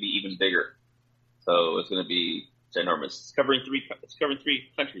 It's gonna be even bigger. So it's gonna be ginormous. It's covering three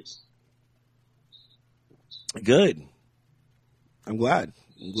countries. Good. I'm glad.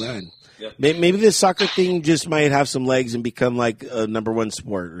 Yep. Maybe this soccer thing just might have some legs and become like a number one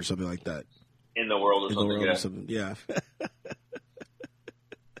sport or something like that. In the world or something. Yeah.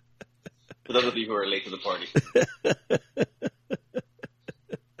 For those of you who are late to the party.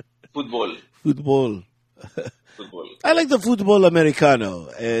 Football. I like the football Americano.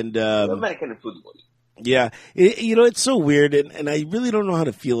 And American football. Yeah. It's so weird, and I really don't know how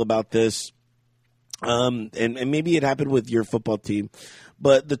to feel about this. And maybe it happened with your football team,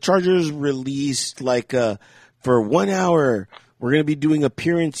 but the Chargers released for 1 hour, we're going to be doing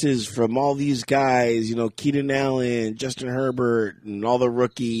appearances from all these guys, Keenan Allen, Justin Herbert, and all the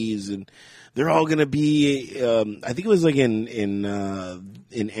rookies, and they're all going to be, I think it was in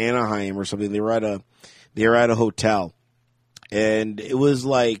Anaheim or something. They were at a hotel, and it was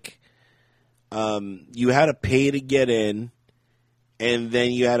like you had to pay to get in, and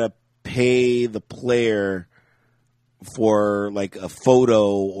then you had to pay the player for like a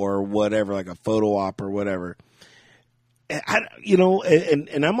photo or whatever, like a photo op or whatever. And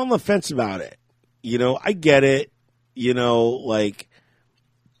and I'm on the fence about it. I get it.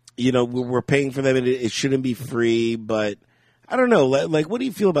 We're paying for them, and it shouldn't be free, but I don't know. Like, what do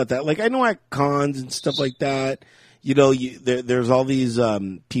you feel about that? Like, I know at cons and stuff like that, there's all these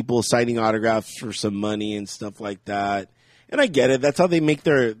people signing autographs for some money and stuff like that, and I get it. That's how they make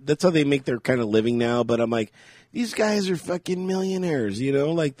their kind of living now. But I'm like, these guys are fucking millionaires,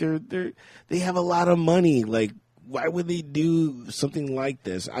 like they have a lot of money. Like, why would they do something like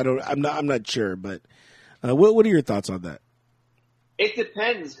this? I'm not sure, but what are your thoughts on that? It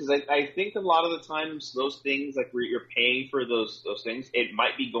depends, because I think a lot of the times those things, like where you're paying for those things, it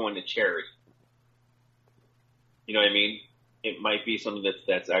might be going to charity. You know what I mean? It might be something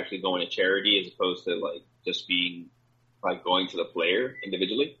that's actually going to charity as opposed to like just being like going to the player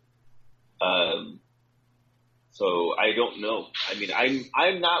individually. So I don't know. I mean, I'm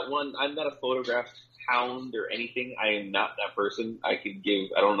not a photograph hound or anything. I am not that person. I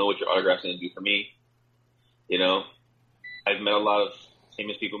don't know what your autograph's going to do for me. I've met a lot of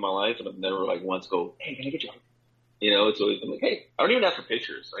famous people in my life, and I've never like once go, hey, can I get you? It's always been like, hey, I don't even ask for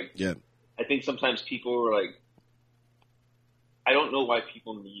pictures. Like, yeah. I think sometimes people are like, I don't know why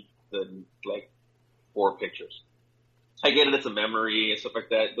people need the like 4 pictures. I get it, it's a memory and stuff like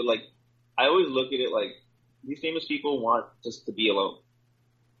that, but like, I always look at it like these famous people want just to be alone.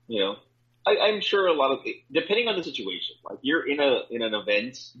 I'm sure a lot of, depending on the situation, like you're in an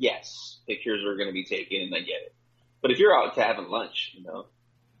event, yes, pictures are going to be taken, and I get it. But if you're out to having lunch, I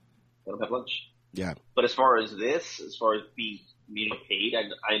don't have lunch. Yeah. But as far as being paid,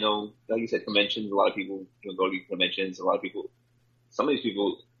 I know, like you said, conventions. A lot of people go to these conventions. Some of these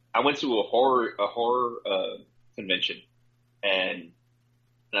people. I went to a horror convention, and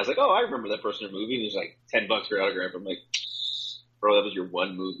I was like, oh, I remember that person in a movie. And it was like $10 for an autograph. I'm like, bro, that was your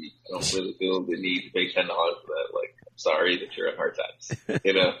one movie. I don't really feel the need to pay $10 for that. Like, I'm sorry that you're at hard times,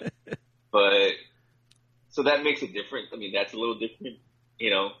 But. So that makes it different. I mean, that's a little different,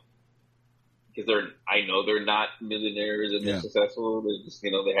 because I know they're not millionaires and they're successful. They're just, they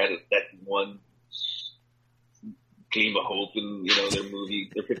had that one gleam of hope in, their movie,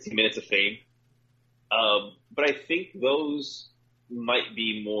 their 15 minutes of fame. But I think those might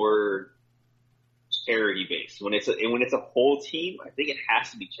be more charity based. When it's a whole team, I think it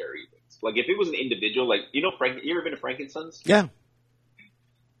has to be charity based. Like if it was an individual, like, Frank, you ever been to Frankenstein's? Yeah.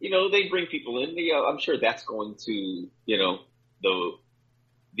 They bring people in. I'm sure that's going to,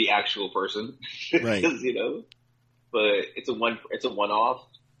 the actual person, right? But it's a one-off.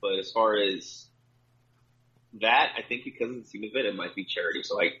 But as far as that, I think because of the team event, it might be charity.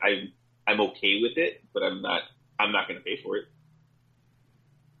 So I'm okay with it, but I'm not going to pay for it.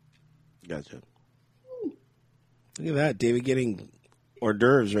 Gotcha. Look at that, David getting hors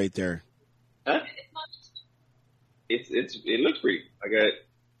d'oeuvres right there. Huh? It looks pretty.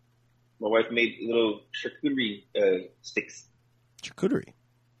 My wife made little charcuterie sticks. Charcuterie.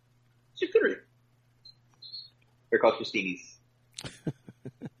 They're called crostinis.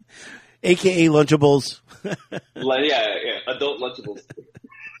 AKA Lunchables. Yeah, adult Lunchables.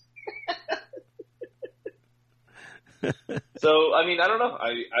 So, I mean, I don't know.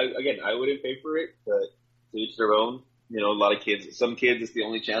 I wouldn't pay for it, but to each their own. A lot of kids, some kids, it's the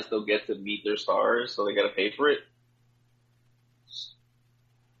only chance they'll get to meet their stars, so they got to pay for it.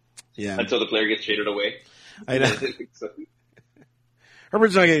 Yeah. Until the player gets traded away. I know. So.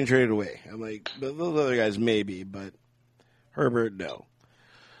 Herbert's not getting traded away. I'm like, those other guys maybe, but Herbert, no.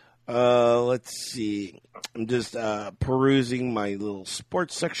 Let's see. I'm just perusing my little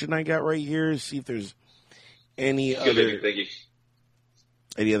sports section I got right here. See if there's any other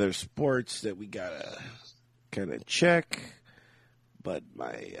sports that we gotta kind of check. But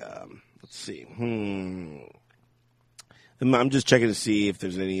my let's see. I'm just checking to see if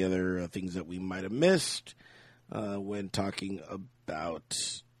there's any other things that we might have missed when talking about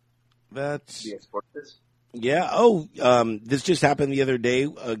that. Yeah. Oh, this just happened the other day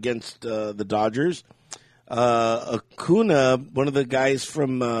against the Dodgers. Acuna, one of the guys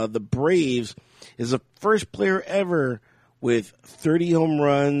from the Braves, is the first player ever with 30 home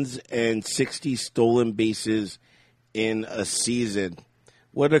runs and 60 stolen bases in a season.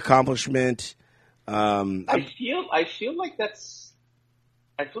 What an accomplishment. I feel like that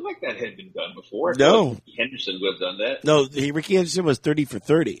had been done before. No, Ricky Henderson would have done that. No, Ricky Henderson was 30 for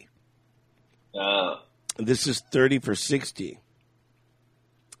 30. This is 30 for 60.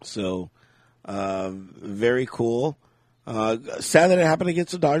 So, very cool. Sad that it happened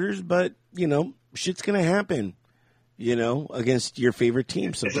against the Dodgers, but, shit's going to happen, against your favorite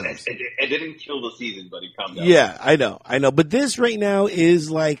team sometimes. It didn't kill the season, buddy. Calm down. Yeah, I know. But this right now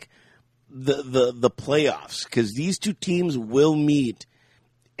is like the playoffs, because these two teams will meet,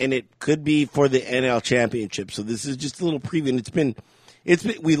 and it could be for the NL championship. So this is just a little preview. And it's been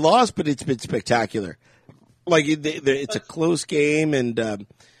we lost, but it's been spectacular. Like it's a close game, and I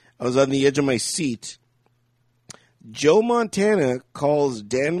was on the edge of my seat. Joe Montana calls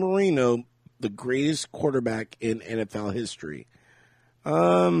Dan Marino the greatest quarterback in NFL history. I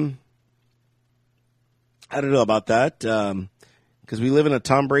don't know about that, because we live in a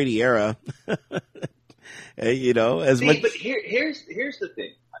Tom Brady era. As much. But here's the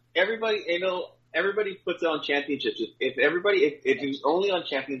thing. Everybody puts on championships. If it was only on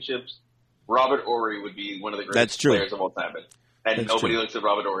championships, Robert Horry would be one of the greatest players of all time. And nobody looks at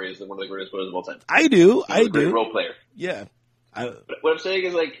Robert Horry as one of the greatest players of all time. I do. He's a great role player. Yeah. But what I'm saying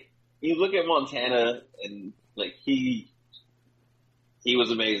is, like, you look at Montana, and like he was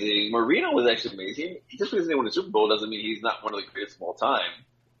amazing. Marino was actually amazing. Just because they won a Super Bowl doesn't mean he's not one of the greatest of all time.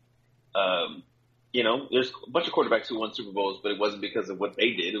 There's a bunch of quarterbacks who won Super Bowls, but it wasn't because of what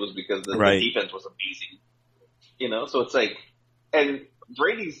they did. It was because the defense was amazing. So it's like, and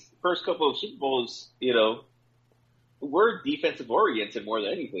Brady's first couple of Super Bowls, were defensive oriented more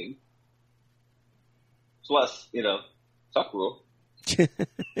than anything. Plus, tuck rule.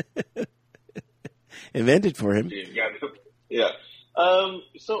 Invented for him. Yeah.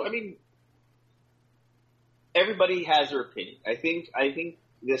 So I mean, everybody has their opinion. I think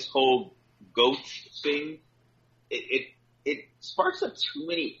this whole GOAT thing, it sparks up too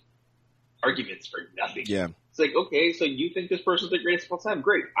many arguments for nothing. Yeah. It's like, okay, so you think this person's the greatest of all time?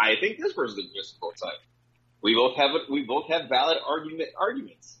 Great. I think this person's the greatest of all time. We both have valid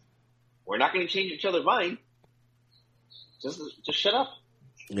arguments. We're not going to change each other's mind. Just shut up.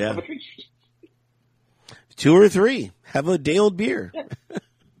 Yeah. Have a drink. 2 or 3. Have a day-old beer. Yeah.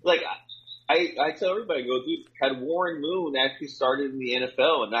 Like, I tell everybody, dude, had Warren Moon actually started in the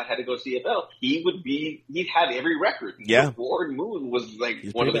NFL and not had to go CFL, he'd have every record. Yeah. Warren Moon was like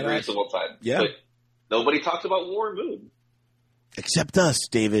one of the greatest of all time. Yeah. But nobody talks about Warren Moon. Except us,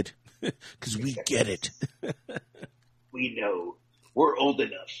 David. Because we get it. We know. We're old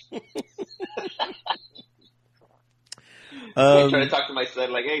enough. I'm trying to talk to my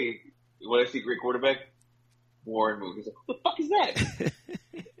son, like, hey, you want to see a great quarterback? Warren Moon. He's like, what the fuck is that?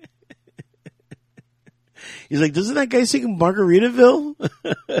 He's like, doesn't that guy sing Margaritaville?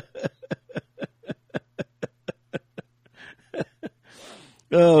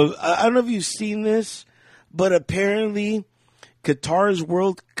 I don't know if you've seen this, but apparently Qatar's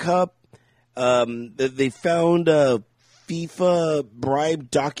World Cup, they found FIFA bribe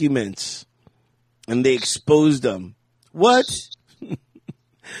documents, and they exposed them. What?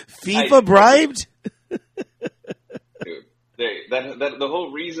 FIFA bribed? Dude, the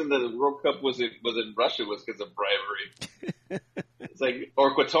whole reason that the World Cup was in Russia was because of bribery. It's like,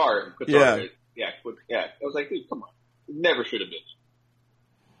 or Qatar. Yeah. Yeah. I was like, dude, come on. It never should have been.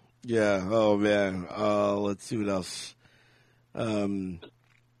 Yeah. Oh man. Let's see what else. Although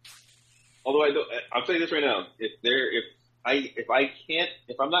I'll tell you this right now: if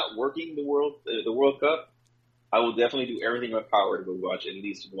I'm not working the World Cup, I will definitely do everything in my power to go watch at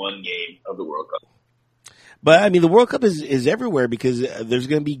least one game of the World Cup. But I mean, the World Cup is everywhere, because there's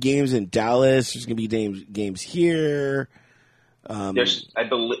going to be games in Dallas. There's going to be games here. I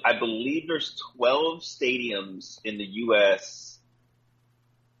believe there's 12 stadiums in the U.S.,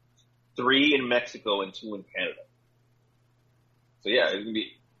 3 in Mexico, and 2 in Canada. So yeah, it's going to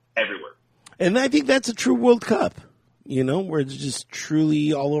be everywhere. And I think that's a true World Cup, where it's just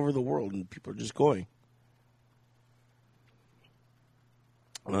truly all over the world and people are just going.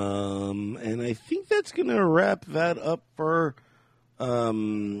 And I think that's going to wrap that up for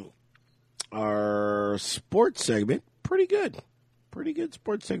our sports segment. Pretty good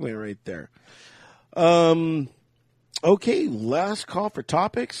sports segment right there. Okay, last call for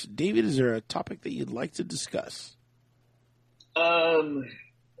topics. David, is there a topic that you'd like to discuss?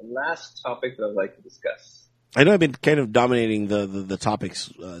 Last topic that I'd like to discuss. I know I've been kind of dominating the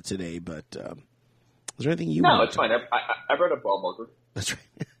topics today, but is there anything you want? No, it's fine. I brought up ball marker. That's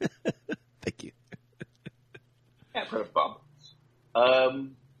right. Thank you. Yeah, I brought up Bob.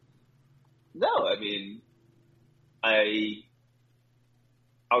 No, I mean,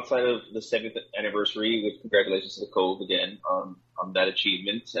 outside of the 7th anniversary, which congratulations to the Cove again on that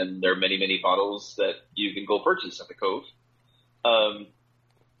achievement, and there are many, many bottles that you can go purchase at the Cove.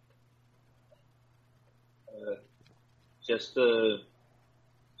 Just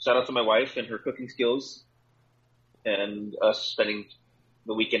shout out to my wife and her cooking skills. and us spending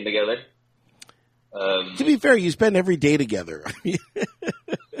the weekend together. To be fair, you spend every day together.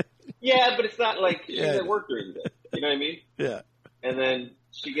 Yeah, but it's not like she's at work during the day. You know what I mean? Yeah. And then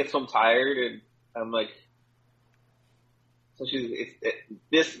she gets home tired, and I'm like, so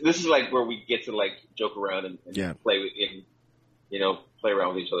this is like where we get to like joke around and play with, play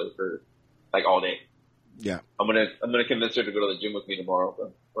around with each other for like all day. Yeah. I'm gonna convince her to go to the gym with me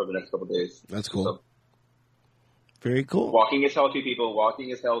tomorrow for the next couple of days. That's cool. So, very cool. Walking is healthy, people. Walking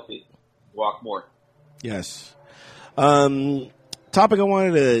is healthy. Walk more. Yes. Topic I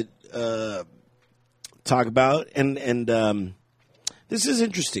wanted to talk about, and this is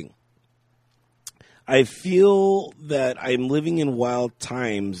interesting. I feel that I'm living in wild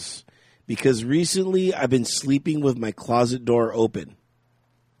times because recently I've been sleeping with my closet door open.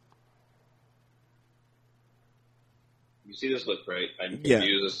 You see this look, right? I'm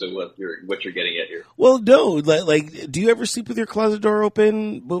confused as to what you're getting at here. Well, no. Like, do you ever sleep with your closet door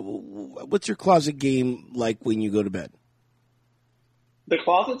open? What's your closet game like when you go to bed? The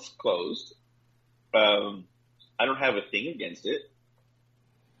closet's closed. I don't have a thing against it.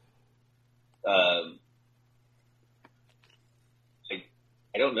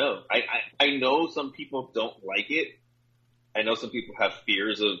 I don't know. I know some people don't like it. I know some people have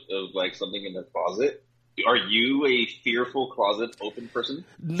fears of like something in their closet. Are you a fearful closet open person?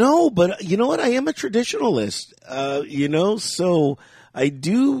 No, but you know what? I am a traditionalist. So I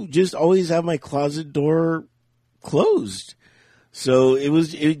do just always have my closet door closed. So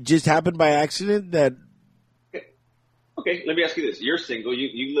it just happened by accident that. Okay, let me ask you this: you're single.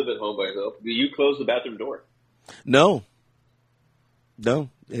 You live at home by yourself. Do you close the bathroom door? No.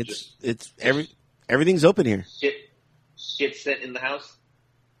 Everything's open here. Shit sent in the house.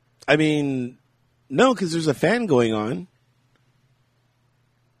 I mean, no, because there's a fan going on.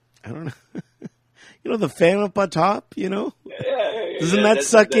 I don't know. The fan up on top. Yeah. Doesn't that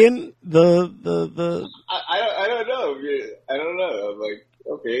suck in the? I don't know. I don't know. I'm like,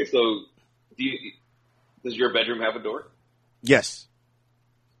 okay, so does your bedroom have a door? Yes.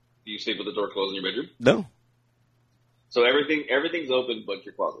 Do you sleep with the door closed in your bedroom? No. So everything's open but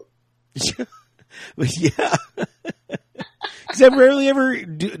your closet. Yeah. Because I'm rarely ever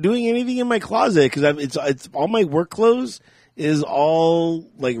doing anything in my closet because it's all my work clothes is all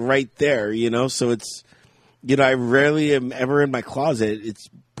like right there, So it's, I rarely am ever in my closet. It's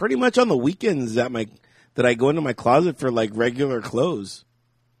pretty much on the weekends that I go into my closet for like regular clothes.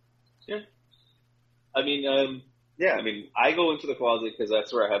 Yeah. I mean, I go into the closet because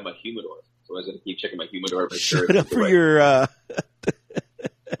that's where I have my humidor. So I was going to keep checking my humidor. Shut up for your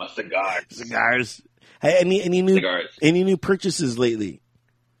my cigars. Cigars. Hey, any new purchases lately?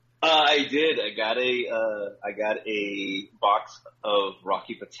 I did. I got a box of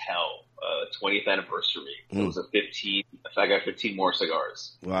Rocky Patel 20th anniversary. It was a 15. I got 15 more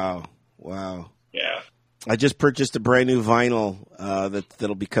cigars. Wow. Yeah. I just purchased a brand new vinyl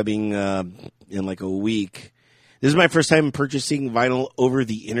that'll be coming in like a week. This is my first time purchasing vinyl over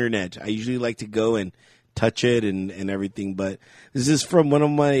the internet. I usually like to go and touch it and everything, but this is from one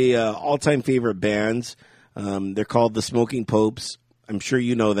of my all-time favorite bands. They're called the Smoking Popes. I'm sure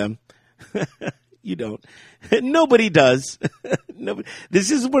you know them. You don't. Nobody does. Nobody.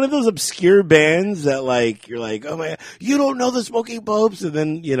 This is one of those obscure bands that like you're like, oh my God, you don't know the Smoking Popes, and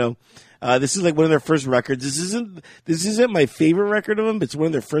then this is like one of their first records. This isn't my favorite record of them, but it's one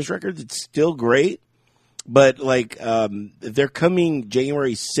of their first records. It's still great. But like they're coming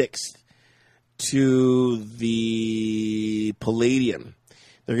January 6th to the Palladium.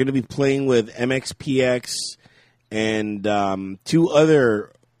 They're going to be playing with MXPX and two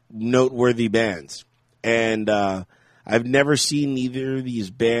other noteworthy bands. And I've never seen either of these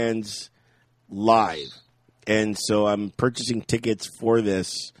bands live. And so I'm purchasing tickets for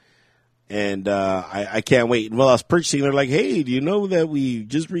this. And I can't wait. And while I was purchasing, they're like, hey, do you know that we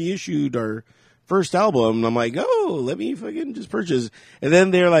just reissued our first album? And I'm like, oh, let me fucking just purchase. And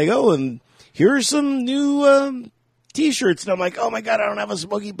then they're like, oh, and here are some new T-shirts. And I'm like, oh my God, I don't have a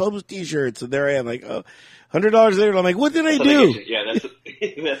Smoky Popes T-shirt. So there I am, like, oh, $100 later. I'm like, what did I do?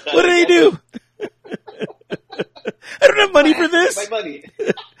 That's what did I do? I don't have money for this. My money.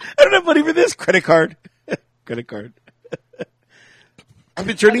 I don't have money for this. Credit card. I've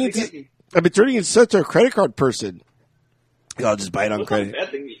been turning into such a credit card person. I'll just buy it on credit.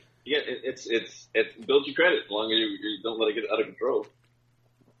 Bad thing. Yeah, it's build your credit as long as you don't let it get out of control.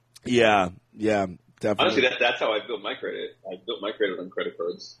 Yeah, definitely. Honestly, that's how I built my credit. I built my credit on credit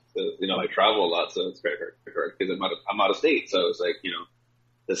cards. So, I travel a lot, so it's credit card because I'm out of state. So it's like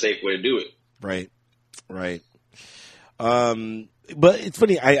the safe way to do it. Right. But it's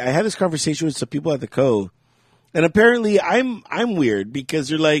funny. I had this conversation with some people at the Co, And apparently I'm weird because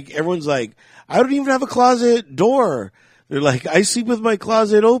they're like, everyone's like, I don't even have a closet door. They're like, I sleep with my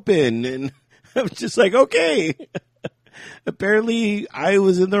closet open. And I'm just like, okay. Apparently I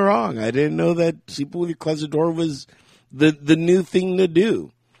was in the wrong. I didn't know that sleeping with your closet door was the new thing to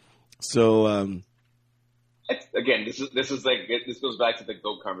do. So, again, this goes back to the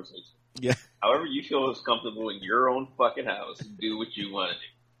GOAT conversation. Yeah. However you feel is comfortable in your own fucking house, do what you want to do.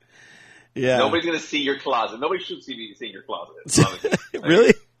 Yeah. Nobody's gonna see your closet. Nobody should see your closet.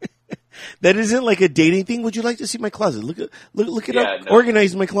 Really? That isn't like a dating thing. Would you like to see my closet? Look at how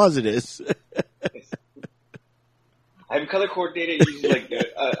organized my closet is. I have color coordinated. Usually,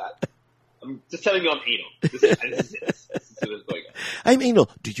 I'm just telling you, I'm anal. This is what's going on. I'm anal.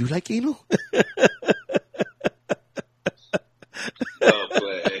 Do you like anal?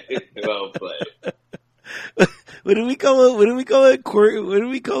 Well played. What do we call it?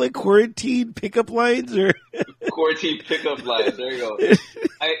 Quarantine pickup lines or quarantine pickup lines? There you go.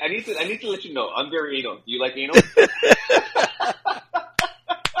 I need to let you know I'm very anal. Do you like anal?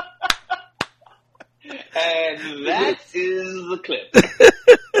 And that is the clip.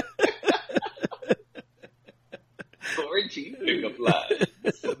 Quarantine pickup lines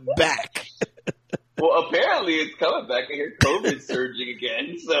back. Well, apparently it's coming back. I hear COVID's surging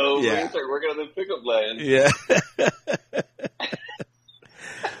again, so we're going to start working on the pickup lines. Yeah.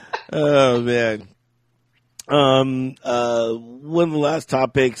 Oh, man. One of the last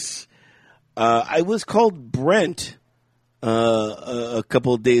topics, I was called Brent a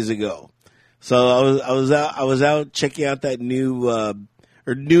couple of days ago. So I was out checking out that new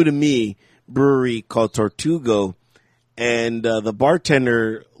to me brewery called Tortugo. And the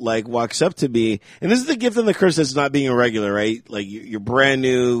bartender like walks up to me, and this is the gift and the curse that's not being a regular, right? Like you're brand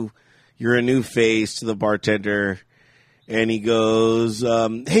new, you're a new face to the bartender, and he goes,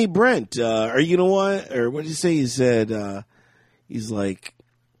 "Hey Brent, are you know what?" Or what did he say? He said, he's like,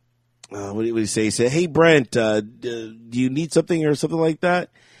 what did he say? He said, "Hey Brent, do you need something or something like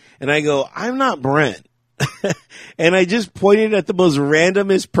that?" And I go, "I'm not Brent," and I just pointed at the most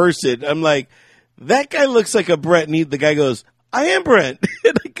randomest person. I'm like, that guy looks like a Brent. And the guy goes, "I am Brent."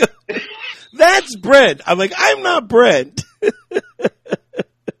 And I go, "That's Brent." I'm like, "I'm not Brent."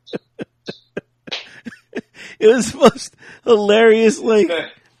 It was the most hilarious, was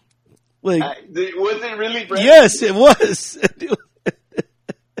it really Brent? Yes, it was.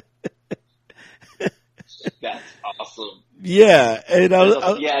 That's awesome. Yeah, and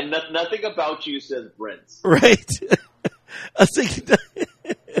nothing about you says Brent. Right. I was thinking,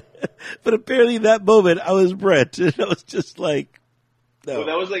 but apparently that moment I was Brent, and I was just like, no. Well,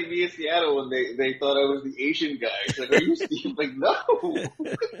 that was like me in Seattle when they thought I was the Asian guy. It's like, are you Steve? Like, no.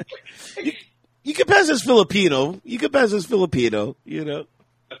 You could pass as Filipino. You know.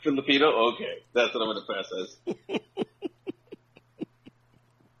 A Filipino? Okay. That's what I'm going to pass as.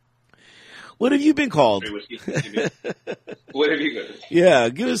 What have you been called? What have you got? Yeah,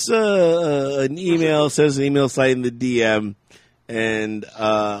 give us an email. Send us an email site in the DM. And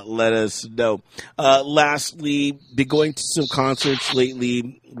let us know. Lastly, been going to some concerts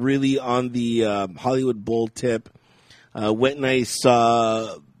lately, really on the Hollywood Bowl tip. Went and I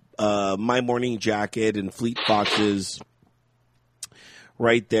saw My Morning Jacket and Fleet Foxes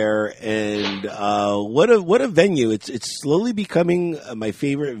right there. And what a venue. It's slowly becoming my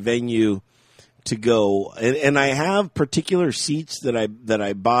favorite venue to go. And I have particular seats that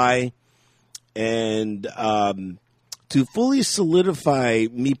I buy. And to fully solidify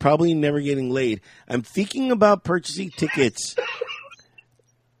me probably never getting laid, I'm thinking about purchasing tickets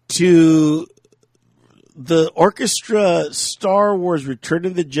to the orchestra Star Wars Return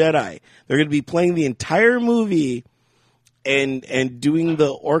of the Jedi. They're going to be playing the entire movie and doing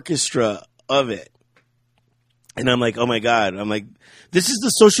the orchestra of it. And I'm like, oh my God. I'm like, this is the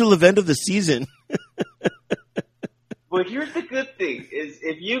social event of the season. But here's the good thing, is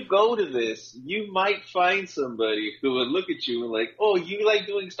if you go to this, you might find somebody who would look at you and like, oh, you like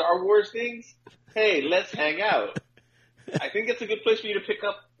doing Star Wars things? Hey, let's hang out. I think it's a good place for you to pick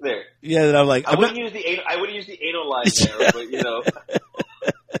up there. Yeah, and I'm like, I wouldn't use the anal line there, but you know.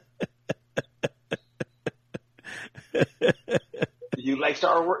 You like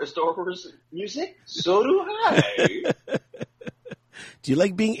Star Wars music? So do I. Do you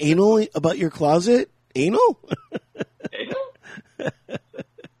like being anal about your closet? Anal?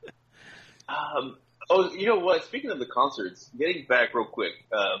 You know what? Speaking of the concerts, getting back real quick,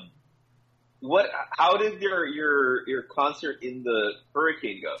 how did your concert in the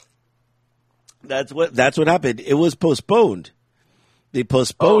hurricane go? That's what happened. It was postponed They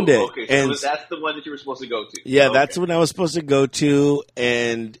postponed it. Okay. So and that's the one that you were supposed to go to. Yeah, that's when I was supposed to go to,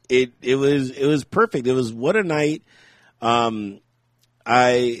 and it was perfect. It was what a night.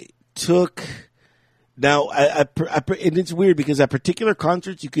 I took. Now, and it's weird because at particular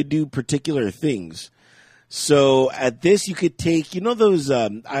concerts you could do particular things. So at this you could take, those.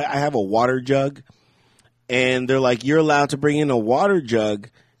 I have a water jug, and they're like, you're allowed to bring in a water jug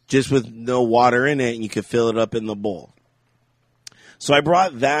just with no water in it, and you could fill it up in the bowl. So I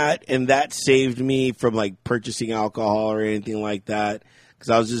brought that, and that saved me from like purchasing alcohol or anything like that because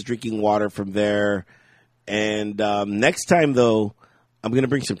I was just drinking water from there. And next time, though, I'm going to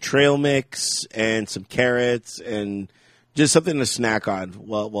bring some trail mix and some carrots and just something to snack on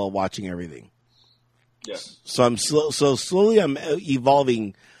while watching everything. Yeah. So slowly I'm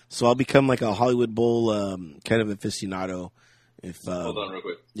evolving. So I'll become like a Hollywood Bowl kind of aficionado. Hold on real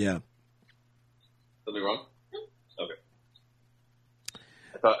quick. Yeah. Something wrong? Okay.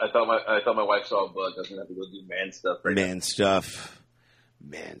 I thought my wife saw a bug. I was gonna have to go do man stuff right now. Man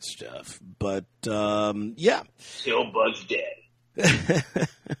stuff. But yeah. Still Bug's dead.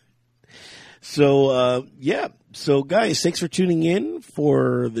 So yeah. So guys, thanks for tuning in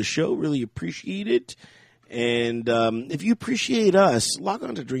for the show. Really appreciate it. And if you appreciate us, log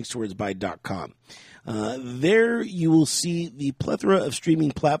on to drinkstowardsby.com. There you will see the plethora of streaming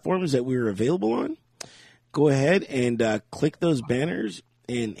platforms that we're available on. Go ahead and click those banners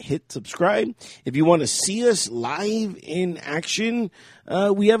and hit subscribe. If you want to see us live in action,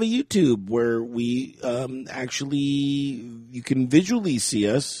 we have a YouTube where we you can visually see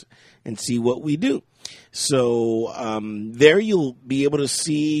us and see what we do. So there you'll be able to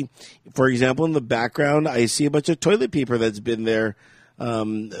see, for example, in the background, I see a bunch of toilet paper that's been there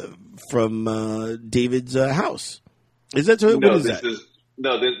from David's house. Is that toilet? What is that? These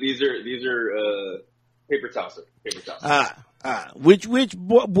are paper towels. Paper towels. Which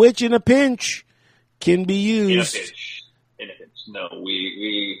in a pinch can be used. In a pinch. No,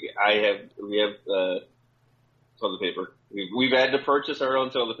 we have toilet paper. We've had to purchase our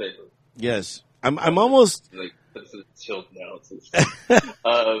own toilet paper. Yes, I'm almost like it's a tilt now.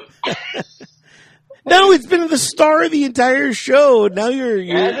 No, it's been the star of the entire show. Now you're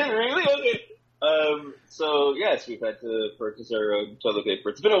Has it really? Okay. So yes, we've had to purchase our own toilet paper.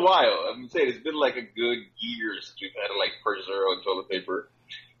 It's been a while. I'm saying it's been like a good year since we've had to like purchase our own toilet paper.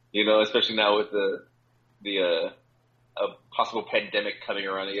 Especially now with the possible pandemic coming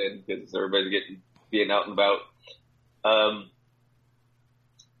around again because everybody's being out and about.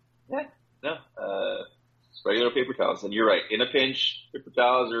 It's regular paper towels. And you're right. In a pinch, paper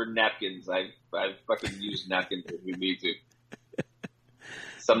towels or napkins. I've fucking used napkins if we need to.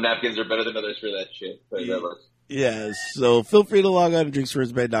 Some napkins are better than others for that shit. But yeah, so feel free to log on to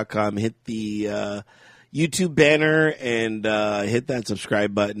drinkstowardsby.com, hit the YouTube banner, and hit that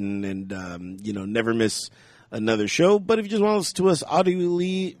subscribe button, and never miss another show. But if you just want to listen to us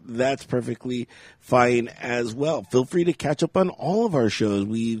audibly, that's perfectly fine as well. Feel free to catch up on all of our shows.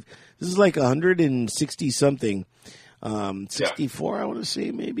 This is like 160 something, 64. I want to say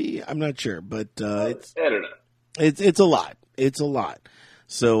maybe. I'm not sure, but I don't know. It's a lot. It's a lot.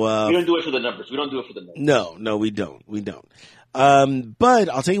 So we don't do it for the numbers. No, we don't. But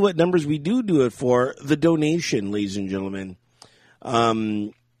I'll tell you what numbers we do it for: the donation, ladies and gentlemen.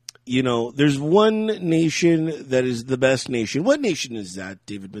 There's one nation that is the best nation. What nation is that,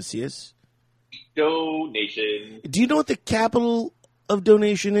 David Macias? Donation. Do you know what the capital of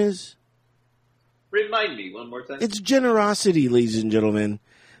donation is? Remind me one more time. It's generosity, ladies and gentlemen.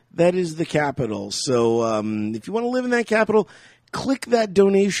 That is the capital. So if you want to live in that capital, click that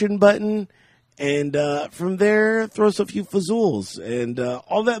donation button, and from there, throw us a few fazools. And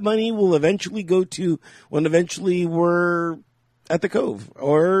all that money will eventually go to when eventually we're at the Cove.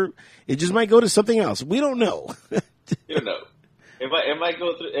 Or it just might go to something else. We don't know. You don't know. It might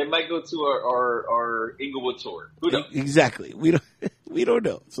go to our Inglewood tour. Who knows? Exactly. We don't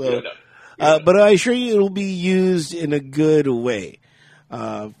know. So, we don't know. But I assure you, it'll be used in a good way,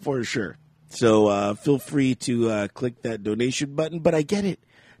 for sure. So feel free to click that donation button. But I get it.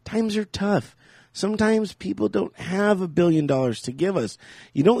 Times are tough. Sometimes people don't have $1 billion to give us.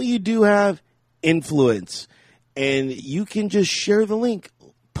 You know what you do have? Influence. And you can just share the link.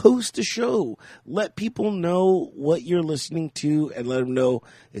 Post a show. Let people know what you're listening to and let them know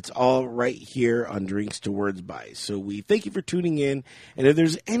it's all right here on Drinks to Words By. So we thank you for tuning in. And if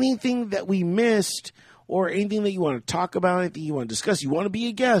there's anything that we missed or anything that you want to talk about, anything you want to discuss, you want to be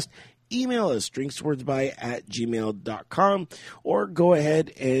a guest, email us, drinkstowardsby@gmail.com, or go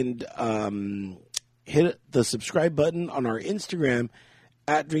ahead and hit the subscribe button on our Instagram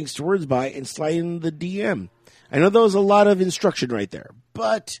 @drinkstowardsby and slide in the DM. I know that was a lot of instruction right there,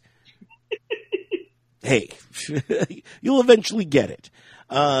 but hey, you'll eventually get it.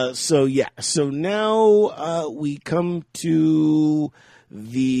 So now we come to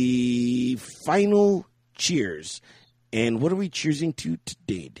the final cheers. And what are we cheersing to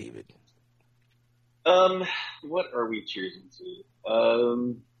today, David? What are we cheersing to?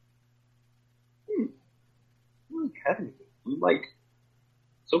 I'm like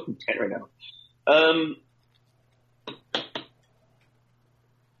so content right now.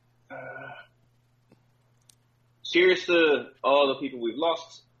 Cheers to all the people we've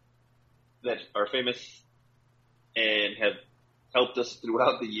lost that are famous and have helped us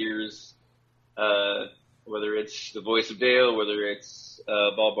throughout the years. Whether it's the voice of Dale, whether it's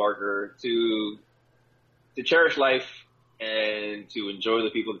Bob Barker, to cherish life and to enjoy the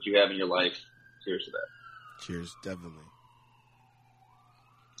people that you have in your life. Cheers to that. Cheers, definitely.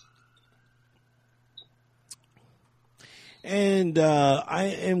 And I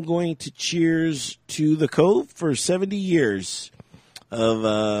am going to cheers to the Cove for 70 years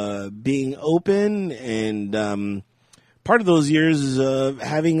of being open, and part of those years is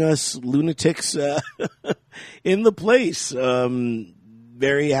having us lunatics in the place.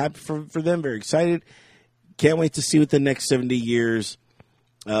 Very happy for them, very excited. Can't wait to see what the next 70 years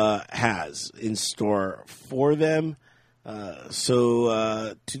has in store for them.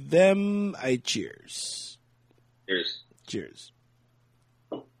 So to them, I cheers. Cheers. Cheers.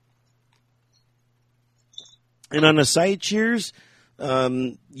 And on a side cheers,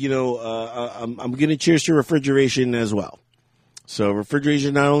 I'm going to cheers to refrigeration as well. So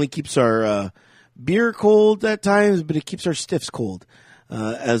refrigeration not only keeps our beer cold at times, but it keeps our stiffs cold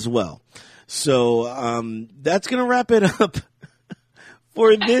as well. So that's going to wrap it up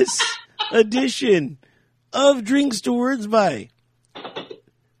for this edition of Drinks to Words by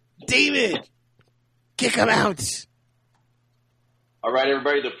David. Kick him out. All right,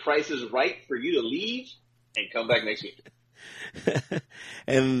 everybody, the price is right for you to leave and come back next week.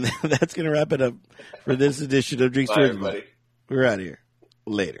 And that's going to wrap it up for this edition of Drinks to Words by. We're out of here.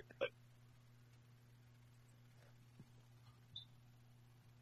 Later.